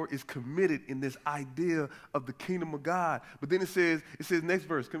core is committed in this idea of the kingdom of God. But then it says next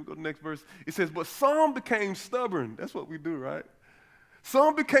verse. Can we go to the next verse? It says, but some became stubborn. That's what we do, right?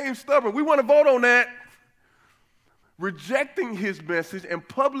 Some became stubborn. We want to vote on that. Rejecting his message and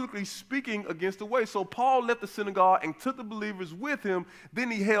publicly speaking against the way. So Paul left the synagogue and took the believers with him.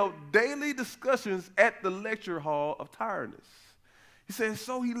 Then he held daily discussions at the lecture hall of Tyrannus. He says,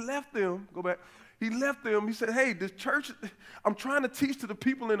 so he left them. Go back. He left them. He said, hey, the church, I'm trying to teach to the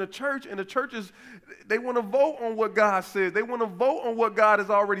people in the church, and the churches, they want to vote on what God says. They want to vote on what God has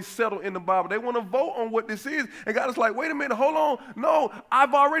already settled in the Bible. They want to vote on what this is. And God is like, wait a minute, hold on. No,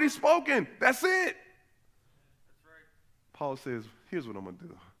 I've already spoken. That's it. Paul says, here's what I'm going to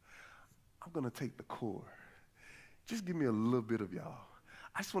do. I'm going to take the core. Just give me a little bit of y'all.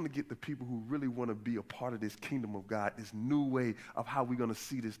 I just want to get the people who really want to be a part of this kingdom of God, this new way of how we're going to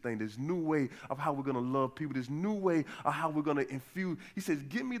see this thing, this new way of how we're going to love people, this new way of how we're going to infuse. He says,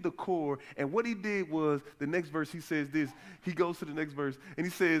 give me the core. And what he did was, the next verse, he says this. He goes to the next verse, and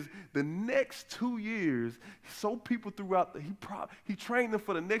he says, the next 2 years, so people throughout, he trained them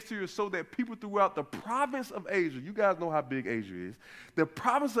for the next 2 years so that people throughout the province of Asia, you guys know how big Asia is, the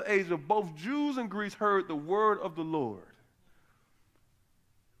province of Asia, both Jews and Greeks heard the word of the Lord.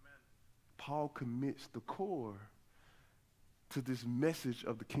 Paul commits the core to this message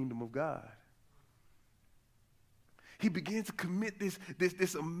of the kingdom of God. He began to commit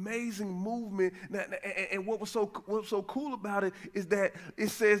this amazing movement. And what was so cool about it is that it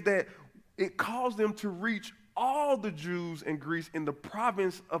says that it caused them to reach all the Jews and Greeks in the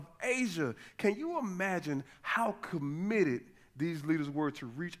province of Asia. Can you imagine how committed these leaders were to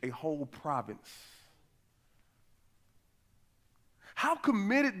reach a whole province? How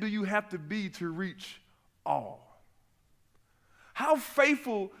committed do you have to be to reach all? How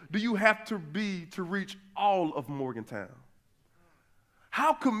faithful do you have to be to reach all of Morgantown?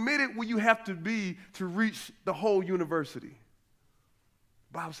 How committed will you have to be to reach the whole university?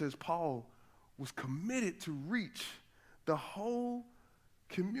 The Bible says Paul was committed to reach the whole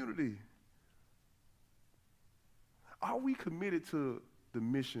community. Are we committed to the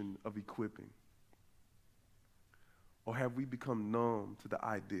mission of equipping? Or have we become numb to the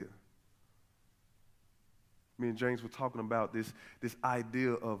idea? Me and James were talking about this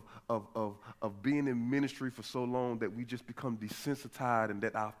idea of being in ministry for so long that we just become desensitized and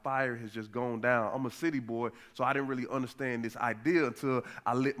that our fire has just gone down. I'm a city boy, so I didn't really understand this idea until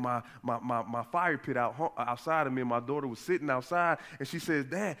I lit my fire pit outside of me, and my daughter was sitting outside, and she says,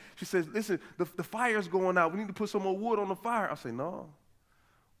 Dad, she says, listen, the fire's going out. We need to put some more wood on the fire. I say, no.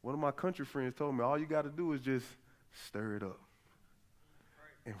 One of my country friends told me, all you got to do is just stir it up.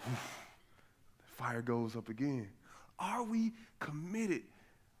 And whoosh, the fire goes up again. Are we committed?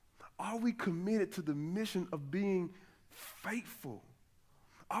 Are we committed to the mission of being faithful?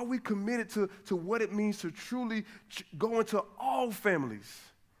 Are we committed to what it means to truly go into all families,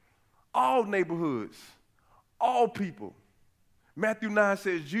 all neighborhoods, all people? Matthew 9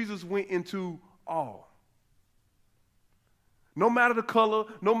 says Jesus went into all. No matter the color,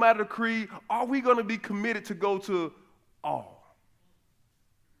 no matter the creed, are we going to be committed to go to all?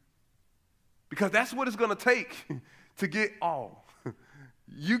 Because that's what it's going to take to get all.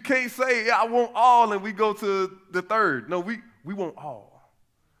 You can't say, yeah, I want all, and we go to the third. No, we want all.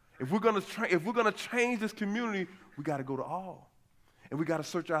 If we're going to change this community, we got to go to all. And we got to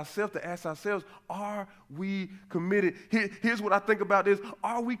search ourselves to ask ourselves, are we committed? Here's what I think about this.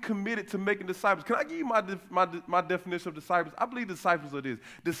 Are we committed to making disciples? Can I give you my definition of disciples? I believe disciples are this.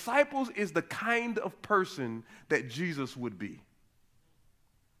 Disciples is the kind of person that Jesus would be.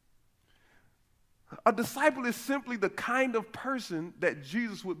 A disciple is simply the kind of person that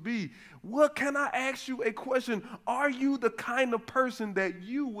Jesus would be. What can I ask you a question? Are you the kind of person that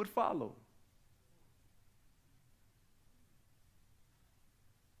you would follow?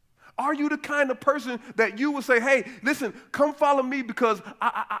 Are you the kind of person that you would say, hey, listen, come follow me because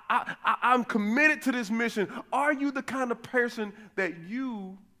I'm committed to this mission? Are you the kind of person that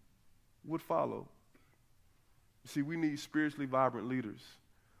you would follow? See, we need spiritually vibrant leaders.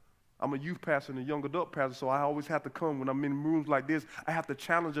 I'm a youth pastor and a young adult pastor, so I always have to come when I'm in rooms like this. I have to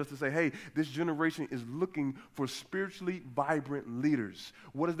challenge us to say, hey, this generation is looking for spiritually vibrant leaders.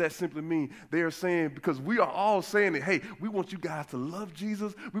 What does that simply mean? They are saying, because we are all saying it, hey, we want you guys to love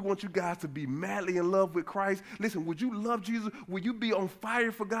Jesus. We want you guys to be madly in love with Christ. Listen, would you love Jesus? Will you be on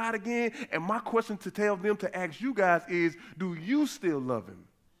fire for God again? And my question to tell them to ask you guys is, do you still love him?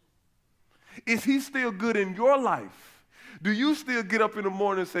 Is he still good in your life? Do you still get up in the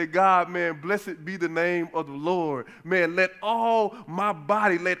morning and say, God, man, blessed be the name of the Lord. Man, let all my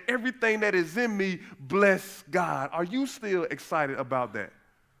body, let everything that is in me bless God. Are you still excited about that?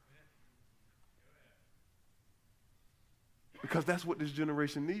 Because that's what this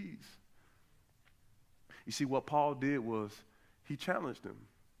generation needs. You see, what Paul did was he challenged them.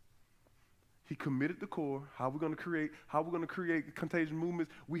 He committed the core. How we're going to create contagious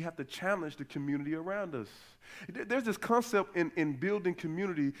movements. We have to challenge the community around us. There's this concept in building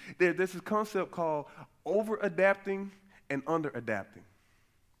community. There's this concept called over-adapting and under-adapting.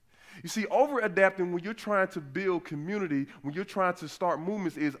 You see, over-adapting when you're trying to build community, when you're trying to start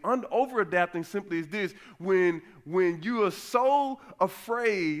movements, is over-adapting simply is this: when you are so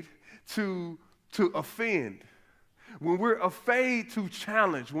afraid to offend. When we're afraid to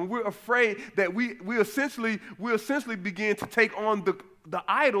challenge, when we're afraid that we essentially begin to take on the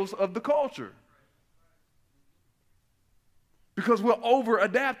idols of the culture. because we're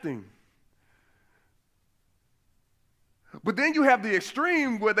over-adapting. But then you have the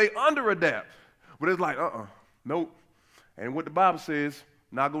extreme where they under-adapt, where it's like, nope. And what the Bible says,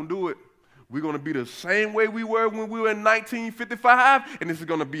 not going to do it. We're going to be the same way we were when we were in 1955, and this is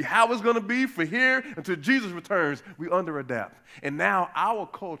going to be how it's going to be for here until Jesus returns. We under-adapt. And now our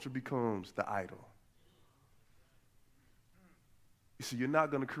culture becomes the idol. You see, you're not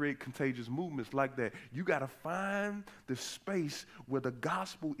going to create contagious movements like that. You got to find the space where the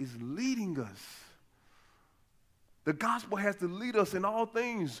gospel is leading us. The gospel has to lead us in all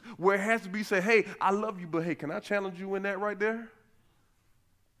things, where it has to be say, hey, I love you, but hey, can I challenge you in that right there?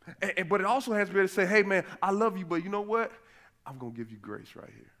 But it also has to be able to say, hey, man, I love you, but you know what? I'm going to give you grace right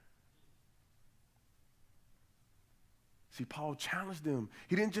here. See, Paul challenged them.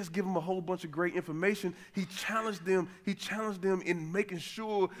 He didn't just give them a whole bunch of great information. He challenged them. He challenged them in making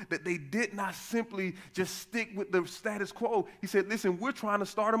sure that they did not simply just stick with the status quo. He said, listen, we're trying to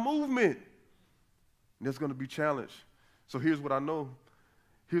start a movement. And there's going to be challenge. So here's what I know.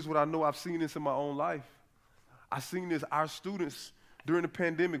 Here's what I know. I've seen this in my own life. I've seen this. Our students, during the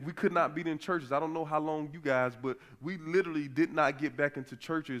pandemic, we could not be in churches. I don't know how long you guys, but we literally did not get back into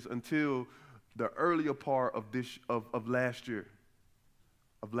churches until the earlier part of last year,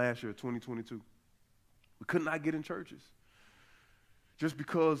 2022. We could not get in churches just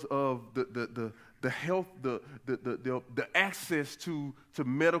because of the health, the access to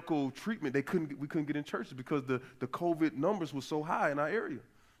medical treatment. We couldn't get in churches because the COVID numbers were so high in our area.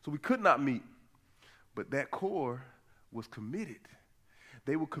 So we could not meet. But that core was committed.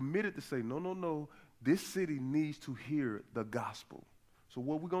 They were committed to say, no, this city needs to hear the gospel. So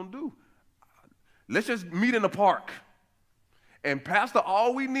what are we going to do? Let's just meet in the park. And Pastor,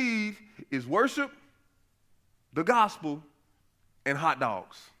 all we need is worship, the gospel, and hot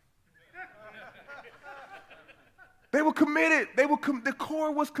dogs. They were committed. The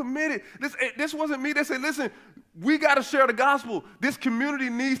core was committed. This wasn't me. They said, listen, we got to share the gospel. This community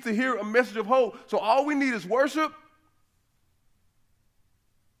needs to hear a message of hope. So all we need is worship,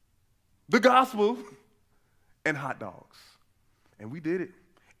 the gospel, and hot dogs. And we did it.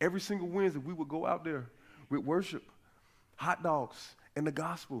 Every single Wednesday, we would go out there with worship, hot dogs, and the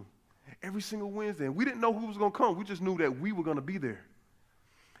gospel. Every single Wednesday. And we didn't know who was going to come. We just knew that we were going to be there.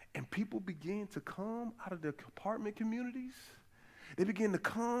 And people began to come out of their apartment communities. They began to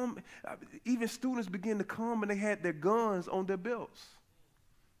come. Even students began to come, and they had their guns on their belts.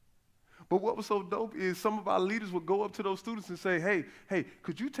 But what was so dope is some of our leaders would go up to those students and say, hey,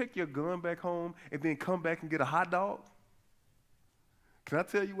 could you take your gun back home and then come back and get a hot dog? Can I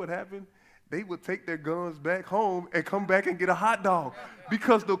tell you what happened? They would take their guns back home and come back and get a hot dog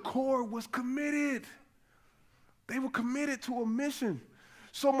because the core was committed. They were committed to a mission.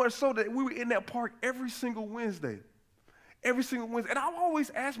 So much so that we were in that park every single Wednesday. Every single Wednesday. And I always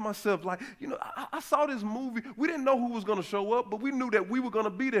ask myself, like, I saw this movie. We didn't know who was going to show up, but we knew that we were going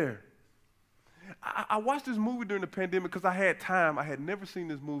to be there. I watched this movie during the pandemic because I had time. I had never seen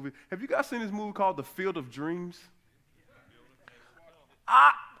this movie. Have you guys seen this movie called The Field of Dreams?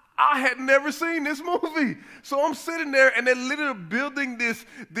 I had never seen this movie. So I'm sitting there, and they're literally building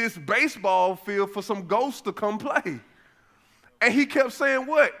this baseball field for some ghosts to come play. And he kept saying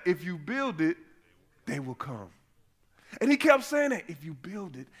what? If you build it, they will come. And he kept saying that. If you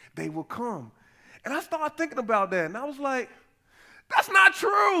build it, they will come. And I started thinking about that, and I was like, that's not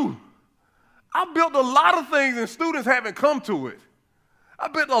true. I built a lot of things, and students haven't come to it. I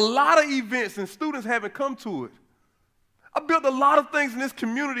built a lot of events, and students haven't come to it. I built a lot of things in this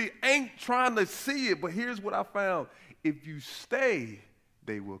community, ain't trying to see it, but here's what I found. If you stay,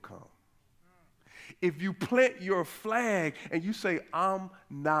 they will come. If you plant your flag and you say, I'm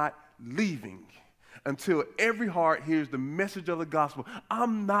not leaving until every heart hears the message of the gospel.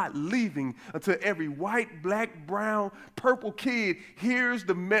 I'm not leaving until every white, black, brown, purple kid hears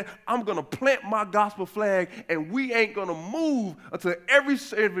the message. I'm going to plant my gospel flag, and we ain't going to move until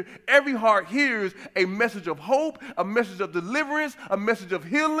every heart hears a message of hope, a message of deliverance, a message of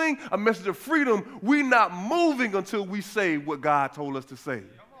healing, a message of freedom. We're not moving until we say what God told us to say.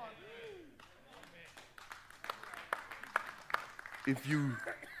 If you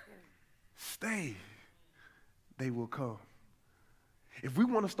stay, they will come. If we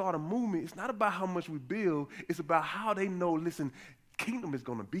want to start a movement, it's not about how much we build. It's about how they know, listen, kingdom is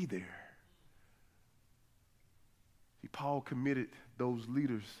going to be there. See, Paul committed those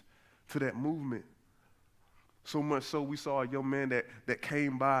leaders to that movement. So much so we saw a young man that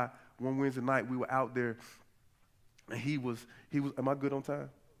came by one Wednesday night. We were out there, and he was. Am I good on time?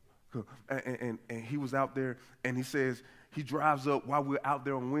 And he was out there, and he says, he drives up while we're out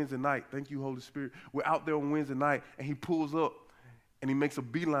there on Wednesday night. Thank you, Holy Spirit. We're out there on Wednesday night, and he pulls up And he makes a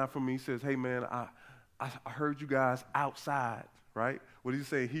beeline for me. He says, hey, man, I heard you guys outside, right? What did he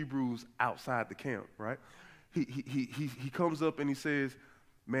say? Hebrews outside the camp, right? He comes up and he says,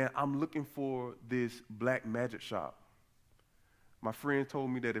 man, I'm looking for this black magic shop. My friend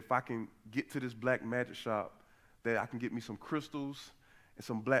told me that if I can get to this black magic shop, that I can get me some crystals and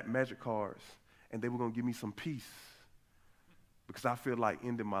some black magic cards, and they were going to give me some peace because I feel like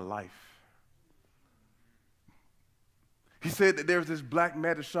ending my life. He said that there's this black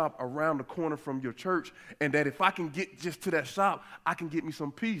magic shop around the corner from your church, and that if I can get just to that shop, I can get me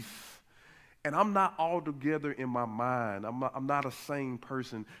some peace. And I'm not all together in my mind. I'm not a sane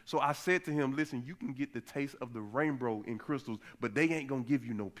person. So I said to him, listen, you can get the taste of the rainbow in crystals, but they ain't going to give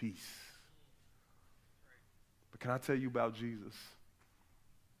you no peace. But can I tell you about Jesus?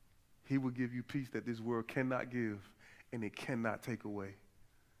 He will give you peace that this world cannot give, and it cannot take away.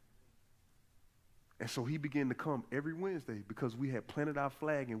 And so he began to come every Wednesday because we had planted our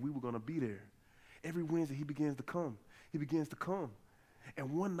flag and we were going to be there. Every Wednesday he begins to come. He begins to come.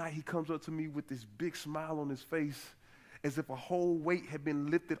 And one night he comes up to me with this big smile on his face as if a whole weight had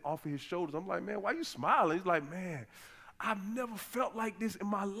been lifted off of his shoulders. I'm like, man, why are you smiling? He's like, man, I've never felt like this in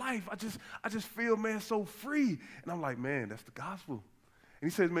my life. I just feel, man, so free. And I'm like, man, that's the gospel. And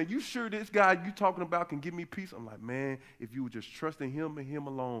he says, man, you sure this guy you talking about can give me peace? I'm like, man, if you would just trust in him and him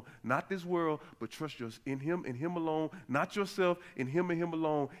alone, not this world, but trust in him and him alone, not yourself, in him and him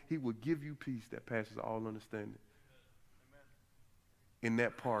alone, he will give you peace that passes all understanding. Amen. In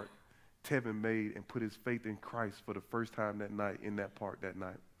that park, Tevin made and put his faith in Christ for the first time that night in that park that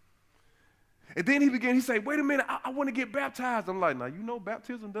night. And then he said, wait a minute, I want to get baptized. I'm like, now, you know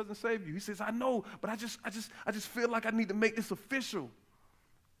baptism doesn't save you. He says, I know, but I just feel like I need to make this official.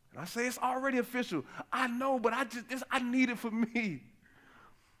 And I say, it's already official. I know, but I need it for me.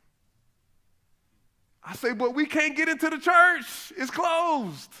 I say, but we can't get into the church. It's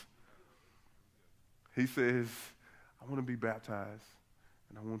closed. He says, I want to be baptized,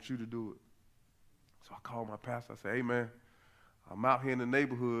 and I want you to do it. So I call my pastor. I say, hey, man, I'm out here in the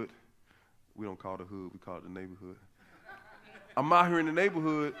neighborhood. We don't call it the hood. We call it the neighborhood. I'm out here in the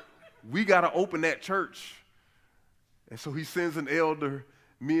neighborhood. We got to open that church. And so he sends an elder.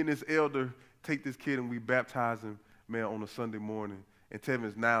 Me and this elder take this kid and we baptize him, man, on a Sunday morning. And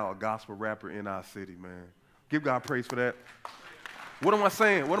Tevin's now a gospel rapper in our city, man. Give God praise for that. What am I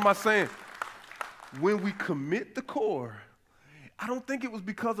saying? What am I saying? When we commit the core, I don't think it was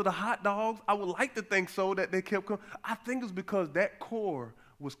because of the hot dogs. I would like to think so, that they kept coming. I think it's because that core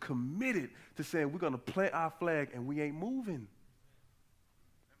was committed to saying we're going to plant our flag and we ain't moving.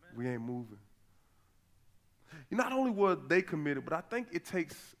 Amen. We ain't moving. Not only were they committed, but I think it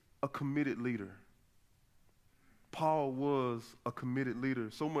takes a committed leader. Paul was a committed leader,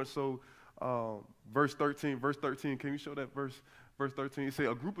 so much so, verse 13, can you show that verse 13? It says,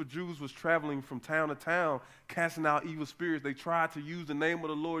 a group of Jews was traveling from town to town, casting out evil spirits. They tried to use the name of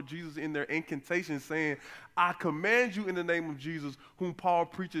the Lord Jesus in their incantations, saying, I command you in the name of Jesus, whom Paul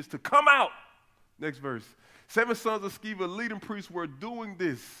preaches, to come out. Next verse. 7 sons of Sceva, leading priests, were doing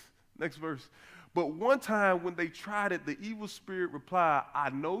this. Next verse. But one time when they tried it, the evil spirit replied, I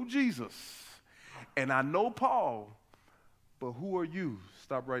know Jesus and I know Paul, but who are you?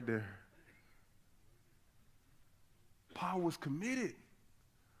 Stop right there. Paul was committed.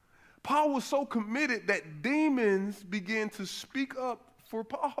 Paul was so committed that demons began to speak up for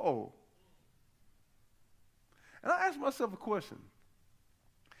Paul. And I asked myself a question.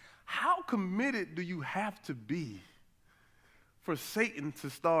 How committed do you have to be for Satan to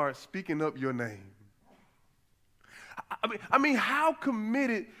start speaking up your name? I mean, how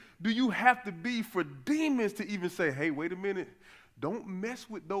committed do you have to be for demons to even say, hey, wait a minute, don't mess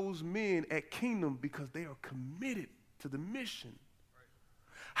with those men at Kingdom because they are committed to the mission?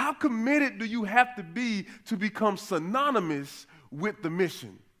 How committed do you have to be to become synonymous with the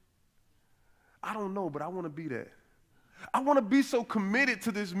mission? I don't know, but I want to be that. I want to be so committed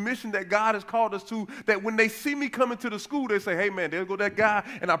to this mission that God has called us to that when they see me coming to the school, they say, hey, man, there go that guy,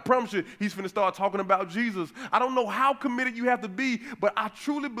 and I promise you, he's going to start talking about Jesus. I don't know how committed you have to be, but I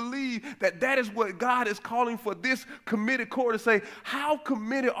truly believe that that is what God is calling for this committed core to say, how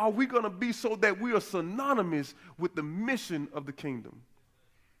committed are we going to be so that we are synonymous with the mission of the kingdom?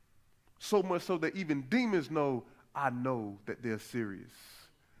 So much so that even demons know, I know that they're serious.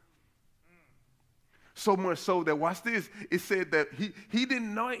 So much so that, watch this, it said that he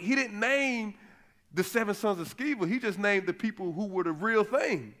didn't name the 7 sons of Sceva. He just named the people who were the real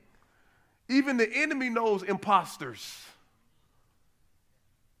thing. Even the enemy knows imposters.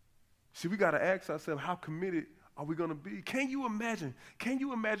 See, we got to ask ourselves, how committed are we going to be? Can you imagine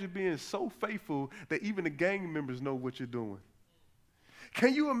being so faithful that even the gang members know what you're doing?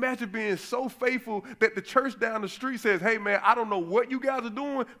 Can you imagine being so faithful that the church down the street says, hey, man, I don't know what you guys are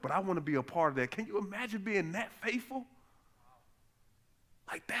doing, but I want to be a part of that. Can you imagine being that faithful?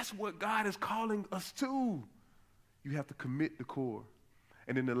 Like, that's what God is calling us to. You have to commit the core.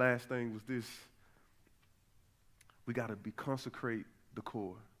 And then the last thing was this. We got to consecrate the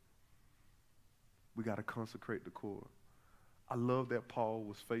core. We got to consecrate the core. I love that Paul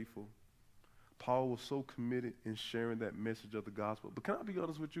was faithful. Paul was so committed in sharing that message of the gospel. But can I be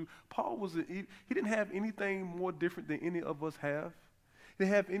honest with you? Paul he didn't have anything more different than any of us have. He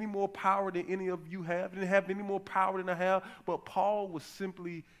didn't have any more power than any of you have. He didn't have any more power than I have. But Paul was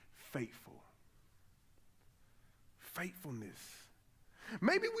simply faithful. Faithfulness.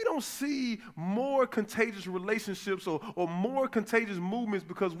 Maybe we don't see more contagious relationships or more contagious movements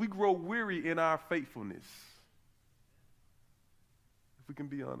because we grow weary in our faithfulness. If we can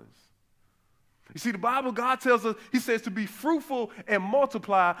be honest. You see, the Bible, God tells us, he says to be fruitful and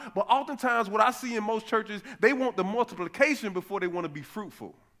multiply, but oftentimes what I see in most churches, they want the multiplication before they want to be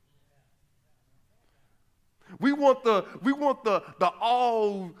fruitful. We want the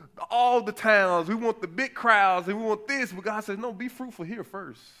all the towns, we want the big crowds, and we want this, but God says, no, be fruitful here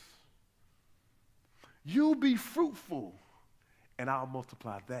first. You be fruitful, and I'll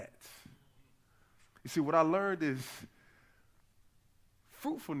multiply that. You see, what I learned is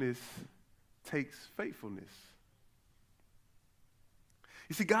fruitfulness takes faithfulness.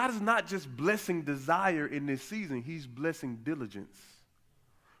 You see, God is not just blessing desire in this season. He's blessing diligence.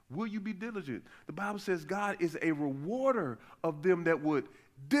 Will you be diligent? The Bible says God is a rewarder of them that would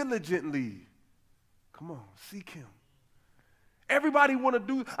diligently, come on, seek him. Everybody want to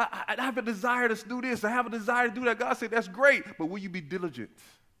do, I have a desire to do this. I have a desire to do that. God said, that's great, but will you be diligent?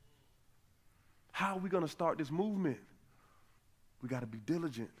 How are we going to start this movement? We got to be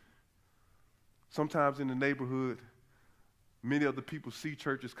diligent. Sometimes in the neighborhood, many of the people see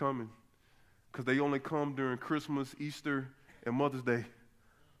churches coming because they only come during Christmas, Easter, and Mother's Day.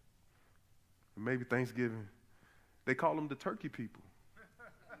 And maybe Thanksgiving. They call them the turkey people.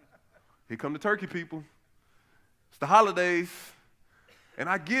 Here come the turkey people. It's the holidays. And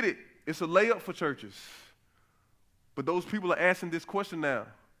I get it. It's a layup for churches. But those people are asking this question now.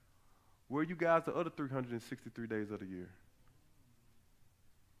 Where are you guys the other 363 days of the year?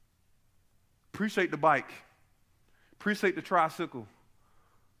 Appreciate the bike. Appreciate the tricycle.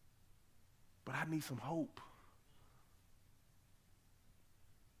 But I need some hope.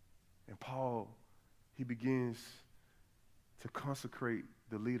 And Paul, he begins to consecrate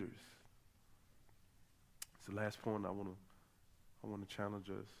the leaders. It's the last point I want to challenge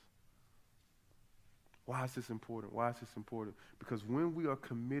us. Why is this important? Why is this important? Because when we are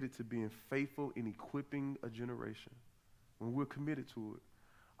committed to being faithful in equipping a generation, when we're committed to it,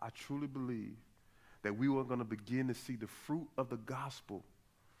 I truly believe that we are going to begin to see the fruit of the gospel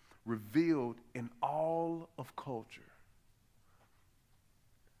revealed in all of culture.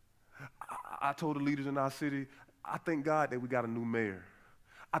 I told the leaders in our city, I thank God that we got a new mayor.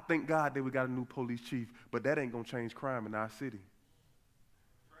 I thank God that we got a new police chief, but that ain't going to change crime in our city.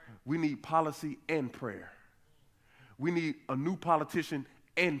 We need policy and prayer. We need a new politician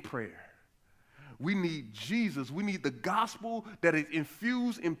and prayer. We need Jesus. We need the gospel that is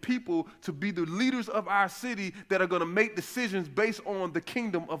infused in people to be the leaders of our city that are going to make decisions based on the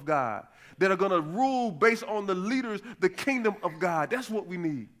kingdom of God, that are going to rule based on the leaders, the kingdom of God. That's what we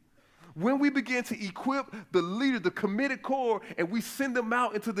need. When we begin to equip the leader, the committed core, and we send them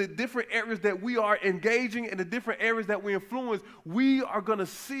out into the different areas that we are engaging and the different areas that we influence, we are going to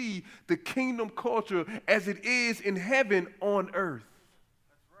see the kingdom culture as it is in heaven on earth.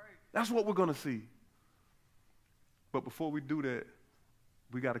 That's right. That's what we're going to see. But before we do that,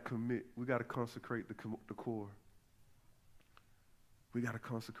 we got to commit. We got to consecrate the core. We got to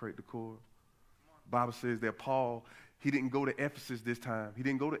consecrate the core. The Bible says that Paul, he didn't go to Ephesus this time. He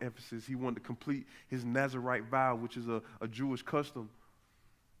didn't go to Ephesus. He wanted to complete his Nazirite vow, which is a Jewish custom.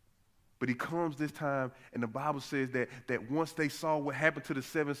 But he comes this time, and the Bible says that once they saw what happened to the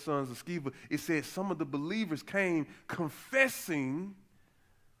 7 sons of Sceva, it said some of the believers came confessing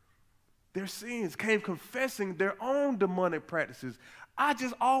their sins, came confessing their own demonic practices. I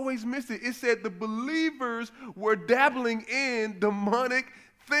just always missed it. It said the believers were dabbling in demonic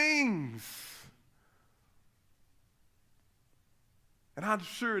things. And I'm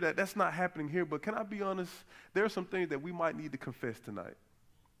sure that that's not happening here, but can I be honest? There are some things that we might need to confess tonight.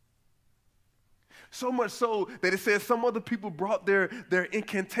 So much so that it says some other people brought their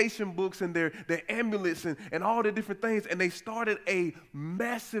incantation books and their amulets and all the different things, and they started a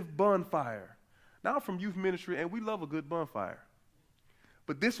massive bonfire. Now, I'm from youth ministry, and we love a good bonfire.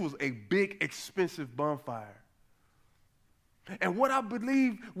 But this was a big, expensive bonfire. And what I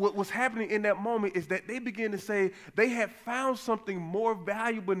believe what was happening in that moment is that they began to say they had found something more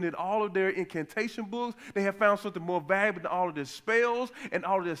valuable than all of their incantation books. They had found something more valuable than all of their spells and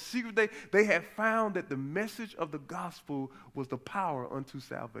all of their secrets. They had found that the message of the gospel was the power unto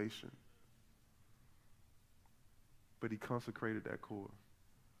salvation. But he consecrated that core.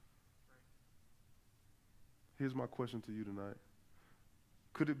 Here's my question to you tonight.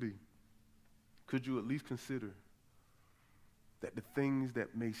 Could it be? Could you at least consider that the things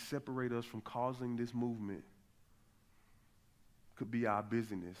that may separate us from causing this movement could be our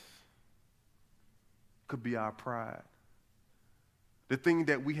busyness, could be our pride, the thing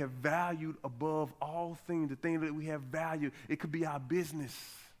that we have valued above all things, the thing that we have valued, it could be our business.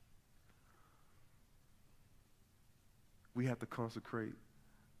 We have to consecrate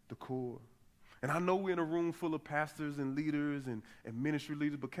the core. And I know we're in a room full of pastors and leaders and ministry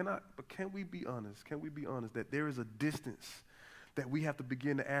leaders, but can we be honest? Can we be honest that there is a distance that we have to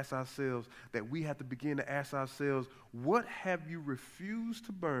begin to ask ourselves, what have you refused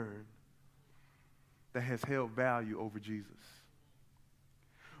to burn that has held value over Jesus?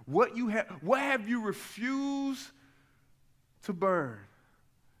 What have you refused to burn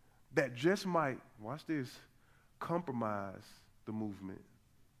that just might, watch this, compromise the movement?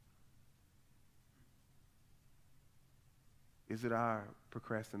 Is it our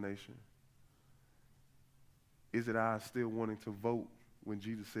procrastination? Is it our still wanting to vote when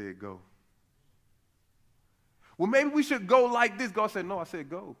Jesus said go? Well, maybe we should go like this. God said, no, I said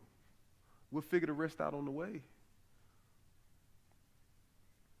go. We'll figure the rest out on the way.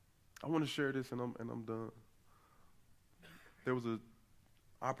 I want to share this, and I'm done. There was an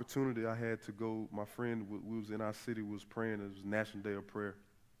opportunity I had to go. My friend, we was in our city, we was praying. It was National Day of Prayer.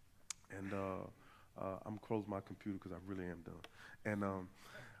 And I'm closing my computer because I really am done. And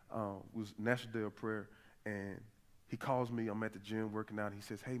it was National Day of Prayer. And he calls me, I'm at the gym working out. He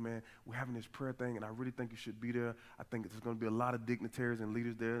says, hey, man, we're having this prayer thing, and I really think you should be there. I think there's going to be a lot of dignitaries and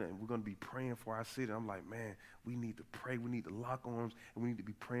leaders there, and we're going to be praying for our city. I'm like, man, we need to pray. We need to lock arms, and we need to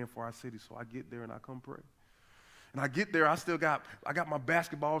be praying for our city. So I get there, and I come pray. And I get there, I got my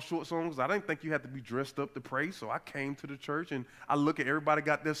basketball shorts on because I didn't think you had to be dressed up to pray. So I came to the church, and I look at everybody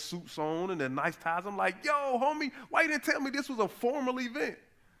got their suits on and their nice ties. I'm like, yo, homie, why you didn't tell me this was a formal event?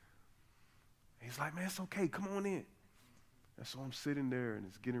 He's like, man, it's okay. Come on in. And so I'm sitting there, and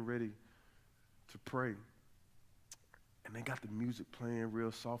it's getting ready to pray. And they got the music playing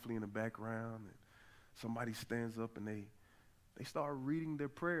real softly in the background. And somebody stands up, and they start reading their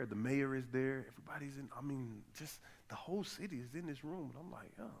prayer. The mayor is there. Everybody's just the whole city is in this room. And I'm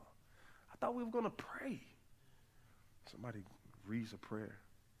like, oh, I thought we were going to pray. Somebody reads a prayer.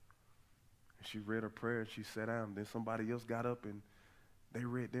 And she read her prayer, and she sat down. Then somebody else got up, and they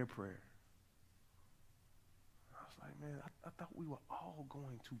read their prayer. Like, man, I thought we were all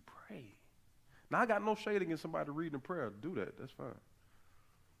going to pray. Now, I got no shade against somebody reading a prayer. Do that. That's fine.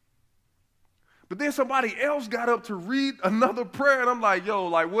 But then somebody else got up to read another prayer, and I'm like, yo,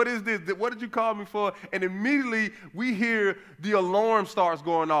 like, what is this? What did you call me for? And immediately we hear the alarm starts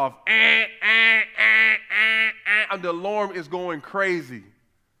going off. And the alarm is going crazy.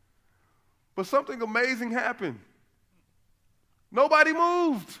 But something amazing happened. Nobody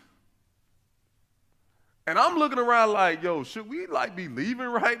moved. And I'm looking around like, yo, should we be leaving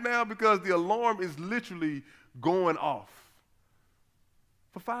right now? Because the alarm is literally going off.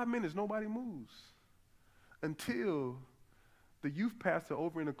 For 5 minutes, nobody moves. Until the youth pastor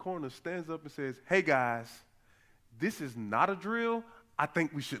over in the corner stands up and says, hey, guys, this is not a drill. I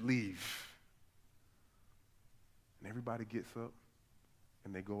think we should leave. And everybody gets up,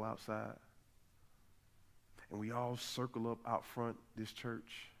 and they go outside. And we all circle up out front this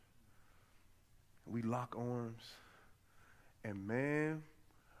church. We lock arms, and man,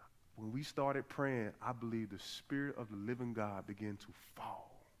 when we started praying, I believe the Spirit of the living God began to fall.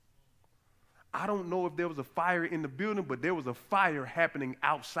 I don't know if there was a fire in the building, but there was a fire happening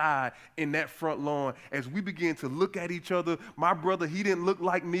outside in that front lawn as we began to look at each other. My brother, he didn't look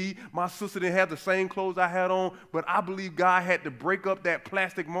like me. My sister didn't have the same clothes I had on, but I believe God had to break up that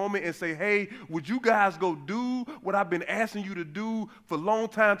plastic moment and say, hey, would you guys go do what I've been asking you to do for a long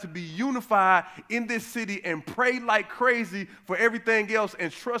time, to be unified in this city and pray like crazy for everything else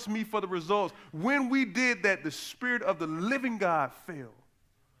and trust me for the results? When we did that, the Spirit of the living God fell.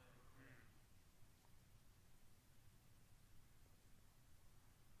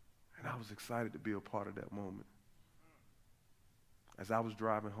 And I was excited to be a part of that moment. As I was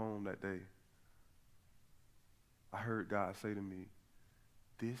driving home that day, I heard God say to me,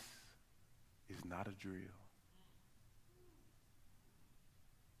 this is not a drill.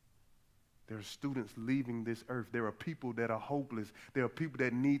 There are students leaving this earth. There are people that are hopeless. There are people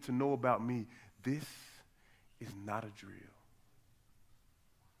that need to know about me. This is not a drill.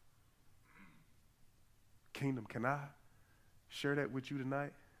 Kingdom, can I share that with you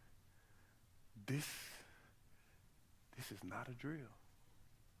tonight? This is not a drill.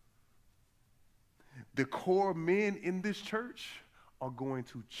 The core men in this church are going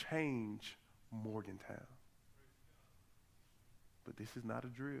to change Morgantown. But this is not a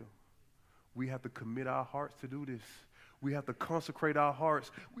drill. We have to commit our hearts to do this. We have to consecrate our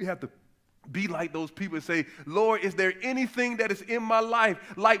hearts. We have to be like those people and say, Lord, is there anything that is in my life?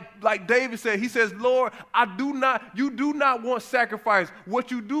 Like David said, he says, Lord, you do not want sacrifice. What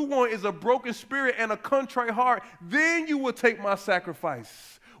you do want is a broken spirit and a contrite heart. Then you will take my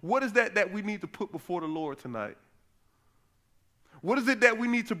sacrifice. What is that we need to put before the Lord tonight? What is it that we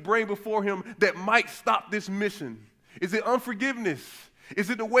need to bring before him that might stop this mission? Is it unforgiveness? Is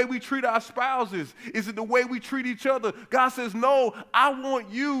it the way we treat our spouses? Is it the way we treat each other? God says, no, I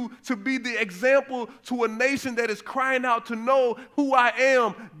want you to be the example to a nation that is crying out to know who I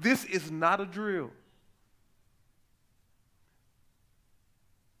am. This is not a drill.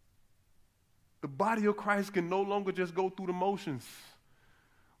 The body of Christ can no longer just go through the motions.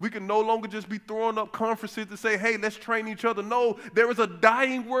 We can no longer just be throwing up conferences to say, hey, let's train each other. No, there is a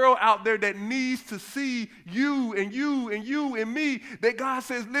dying world out there that needs to see you and you and you and me, that God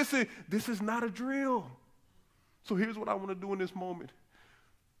says, listen, this is not a drill. So here's what I want to do in this moment.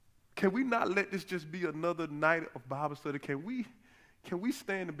 Can we not let this just be another night of Bible study? Can we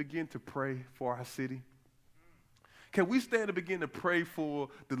stand and begin to pray for our city? Can we stand and begin to pray for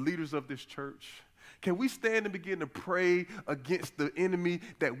the leaders of this church? Can we stand and begin to pray against the enemy,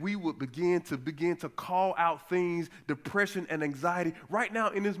 that we would begin to call out things, depression and anxiety? Right now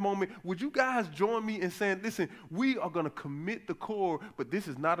in this moment, would you guys join me in saying, listen, we are going to commit the core, but this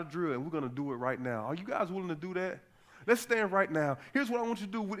is not a drill, and we're going to do it right now. Are you guys willing to do that? Let's stand right now. Here's what I want you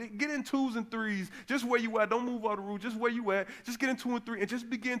to do. Get in 2s and 3s, just where you at. Don't move out of the room, just where you at. Just get in 2 and 3 and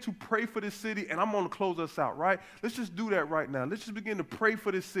just begin to pray for this city, and I'm going to close us out, right? Let's just do that right now. Let's just begin to pray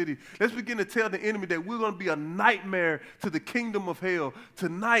for this city. Let's begin to tell the enemy that we're going to be a nightmare to the kingdom of hell.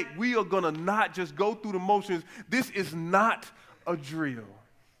 Tonight, we are going to not just go through the motions. This is not a drill.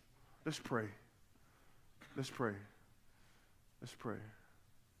 Let's pray. Let's pray. Let's pray.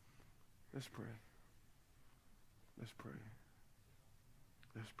 Let's pray. Let's pray.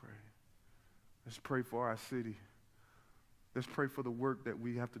 Let's pray. Let's pray for our city. Let's pray for the work that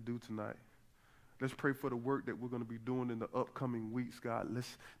we have to do tonight. Let's pray for the work that we're going to be doing in the upcoming weeks, God.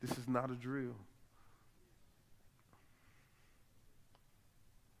 This is not a drill.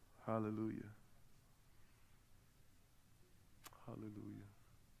 Hallelujah. Hallelujah.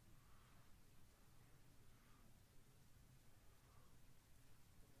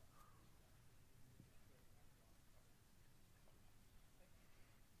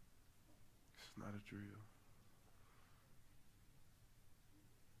 It's not a drill.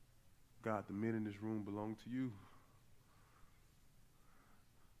 God, the men in this room belong to you.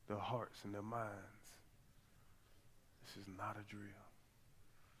 Their hearts and their minds. This is not a drill.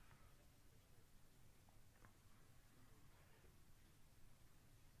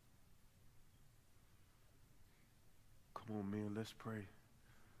 Come on, man, let's pray.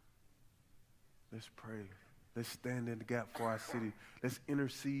 Let's pray. Let's stand in the gap for our city. Let's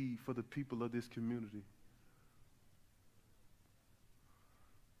intercede for the people of this community.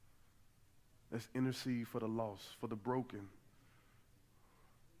 Let's intercede for the lost, for the broken.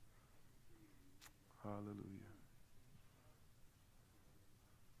 Hallelujah.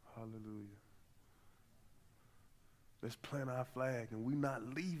 Hallelujah. Let's plant our flag, and we're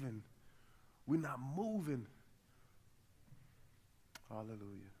not leaving. We're not moving.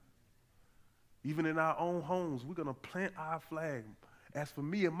 Hallelujah. Even in our own homes, we're going to plant our flag. As for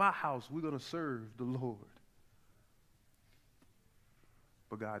me and my house, we're going to serve the Lord.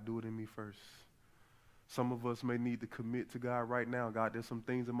 But God, do it in me first. Some of us may need to commit to God right now. God, there's some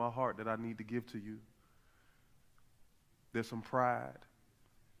things in my heart that I need to give to you. There's some pride.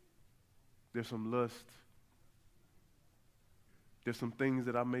 There's some lust. There's some things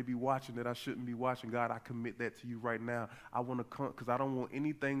that I may be watching that I shouldn't be watching. God, I commit that to you right now. I want to come because I don't want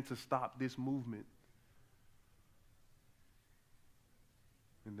anything to stop this movement.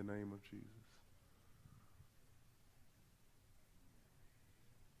 In the name of Jesus.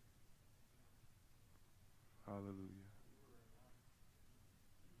 Hallelujah.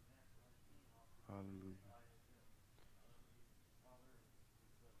 Hallelujah.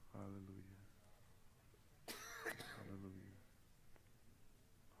 Hallelujah. Hallelujah.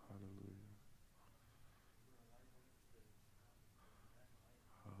 Hallelujah.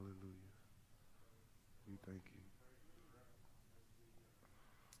 Hallelujah.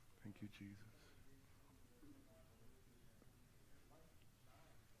 you, Jesus.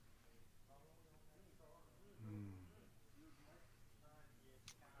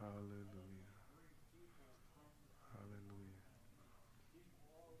 Hallelujah. Hallelujah.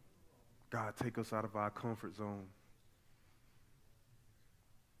 God, take us out of our comfort zone.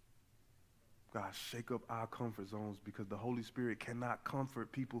 God, shake up our comfort zones because the Holy Spirit cannot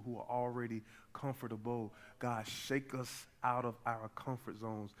comfort people who are already comfortable. God, shake us out of our comfort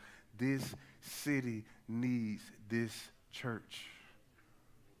zones. This city needs this church.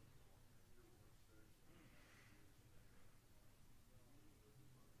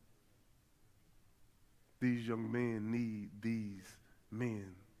 These young men need these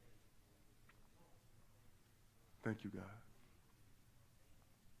men. Thank you, God.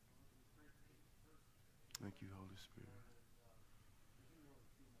 Thank you, Holy Spirit.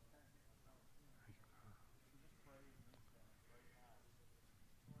 Thank you, God.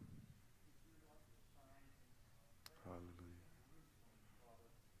 Hallelujah.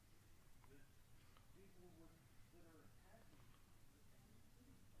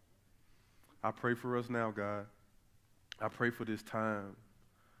 I pray for us now, God. I pray for this time.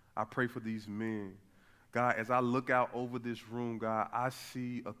 I pray for these men. God, as I look out over this room, God, I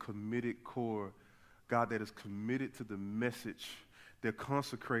see a committed core, God, that is committed to the message. They're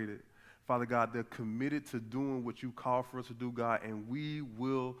consecrated. Father God, they're committed to doing what you call for us to do, God, and we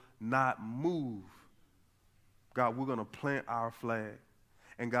will not move. God, we're going to plant our flag.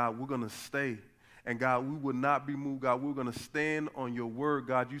 And God, we're going to stay. And God, we will not be moved. God, we're going to stand on your word.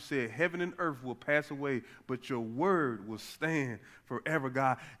 God, you said heaven and earth will pass away, but your word will stand forever,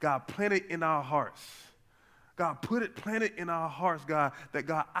 God. God, plant it in our hearts. God, plant it in our hearts, God, that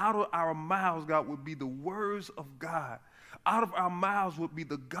God, out of our mouths, God, would be the words of God. Out of our mouths would be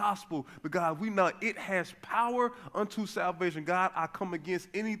the gospel. But God, we know it has power unto salvation. God, I come against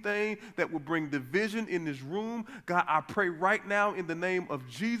anything that will bring division in this room. God, I pray right now in the name of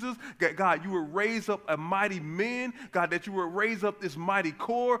Jesus, God, you will raise up a mighty men. God, that you will raise up this mighty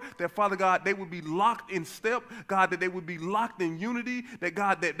core. That, Father God, they would be locked in step. God, that they would be locked in unity. That,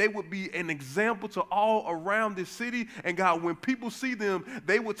 God, that they would be an example to all around this city. And, God, when people see them,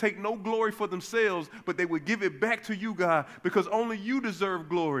 they would take no glory for themselves, but they would give it back to you, God. Because only you deserve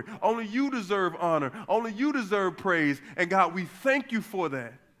glory. Only you deserve honor. Only you deserve praise. And God, we thank you for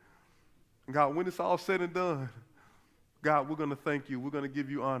that. And God, when it's all said and done, God, we're going to thank you. We're going to give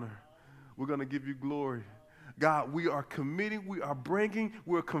you honor. We're going to give you glory. God, we are committing,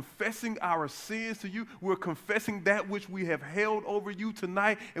 we're confessing our sins to you. We're confessing that which we have held over you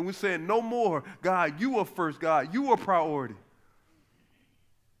tonight. And we're saying, no more. God, you are first. God, you are priority.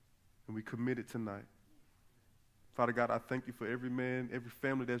 And we commit it tonight. Father God, I thank you for every man, every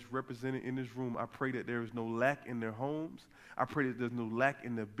family that's represented in this room. I pray that there is no lack in their homes. I pray that there's no lack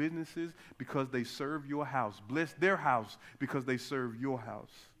in their businesses because they serve your house. Bless their house because they serve your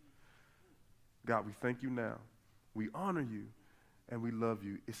house. God, we thank you now. We honor you and we love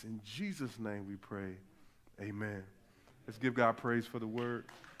you. It's in Jesus' name we pray. Amen. Let's give God praise for the word.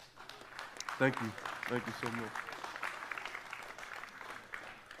 Thank you. Thank you so much.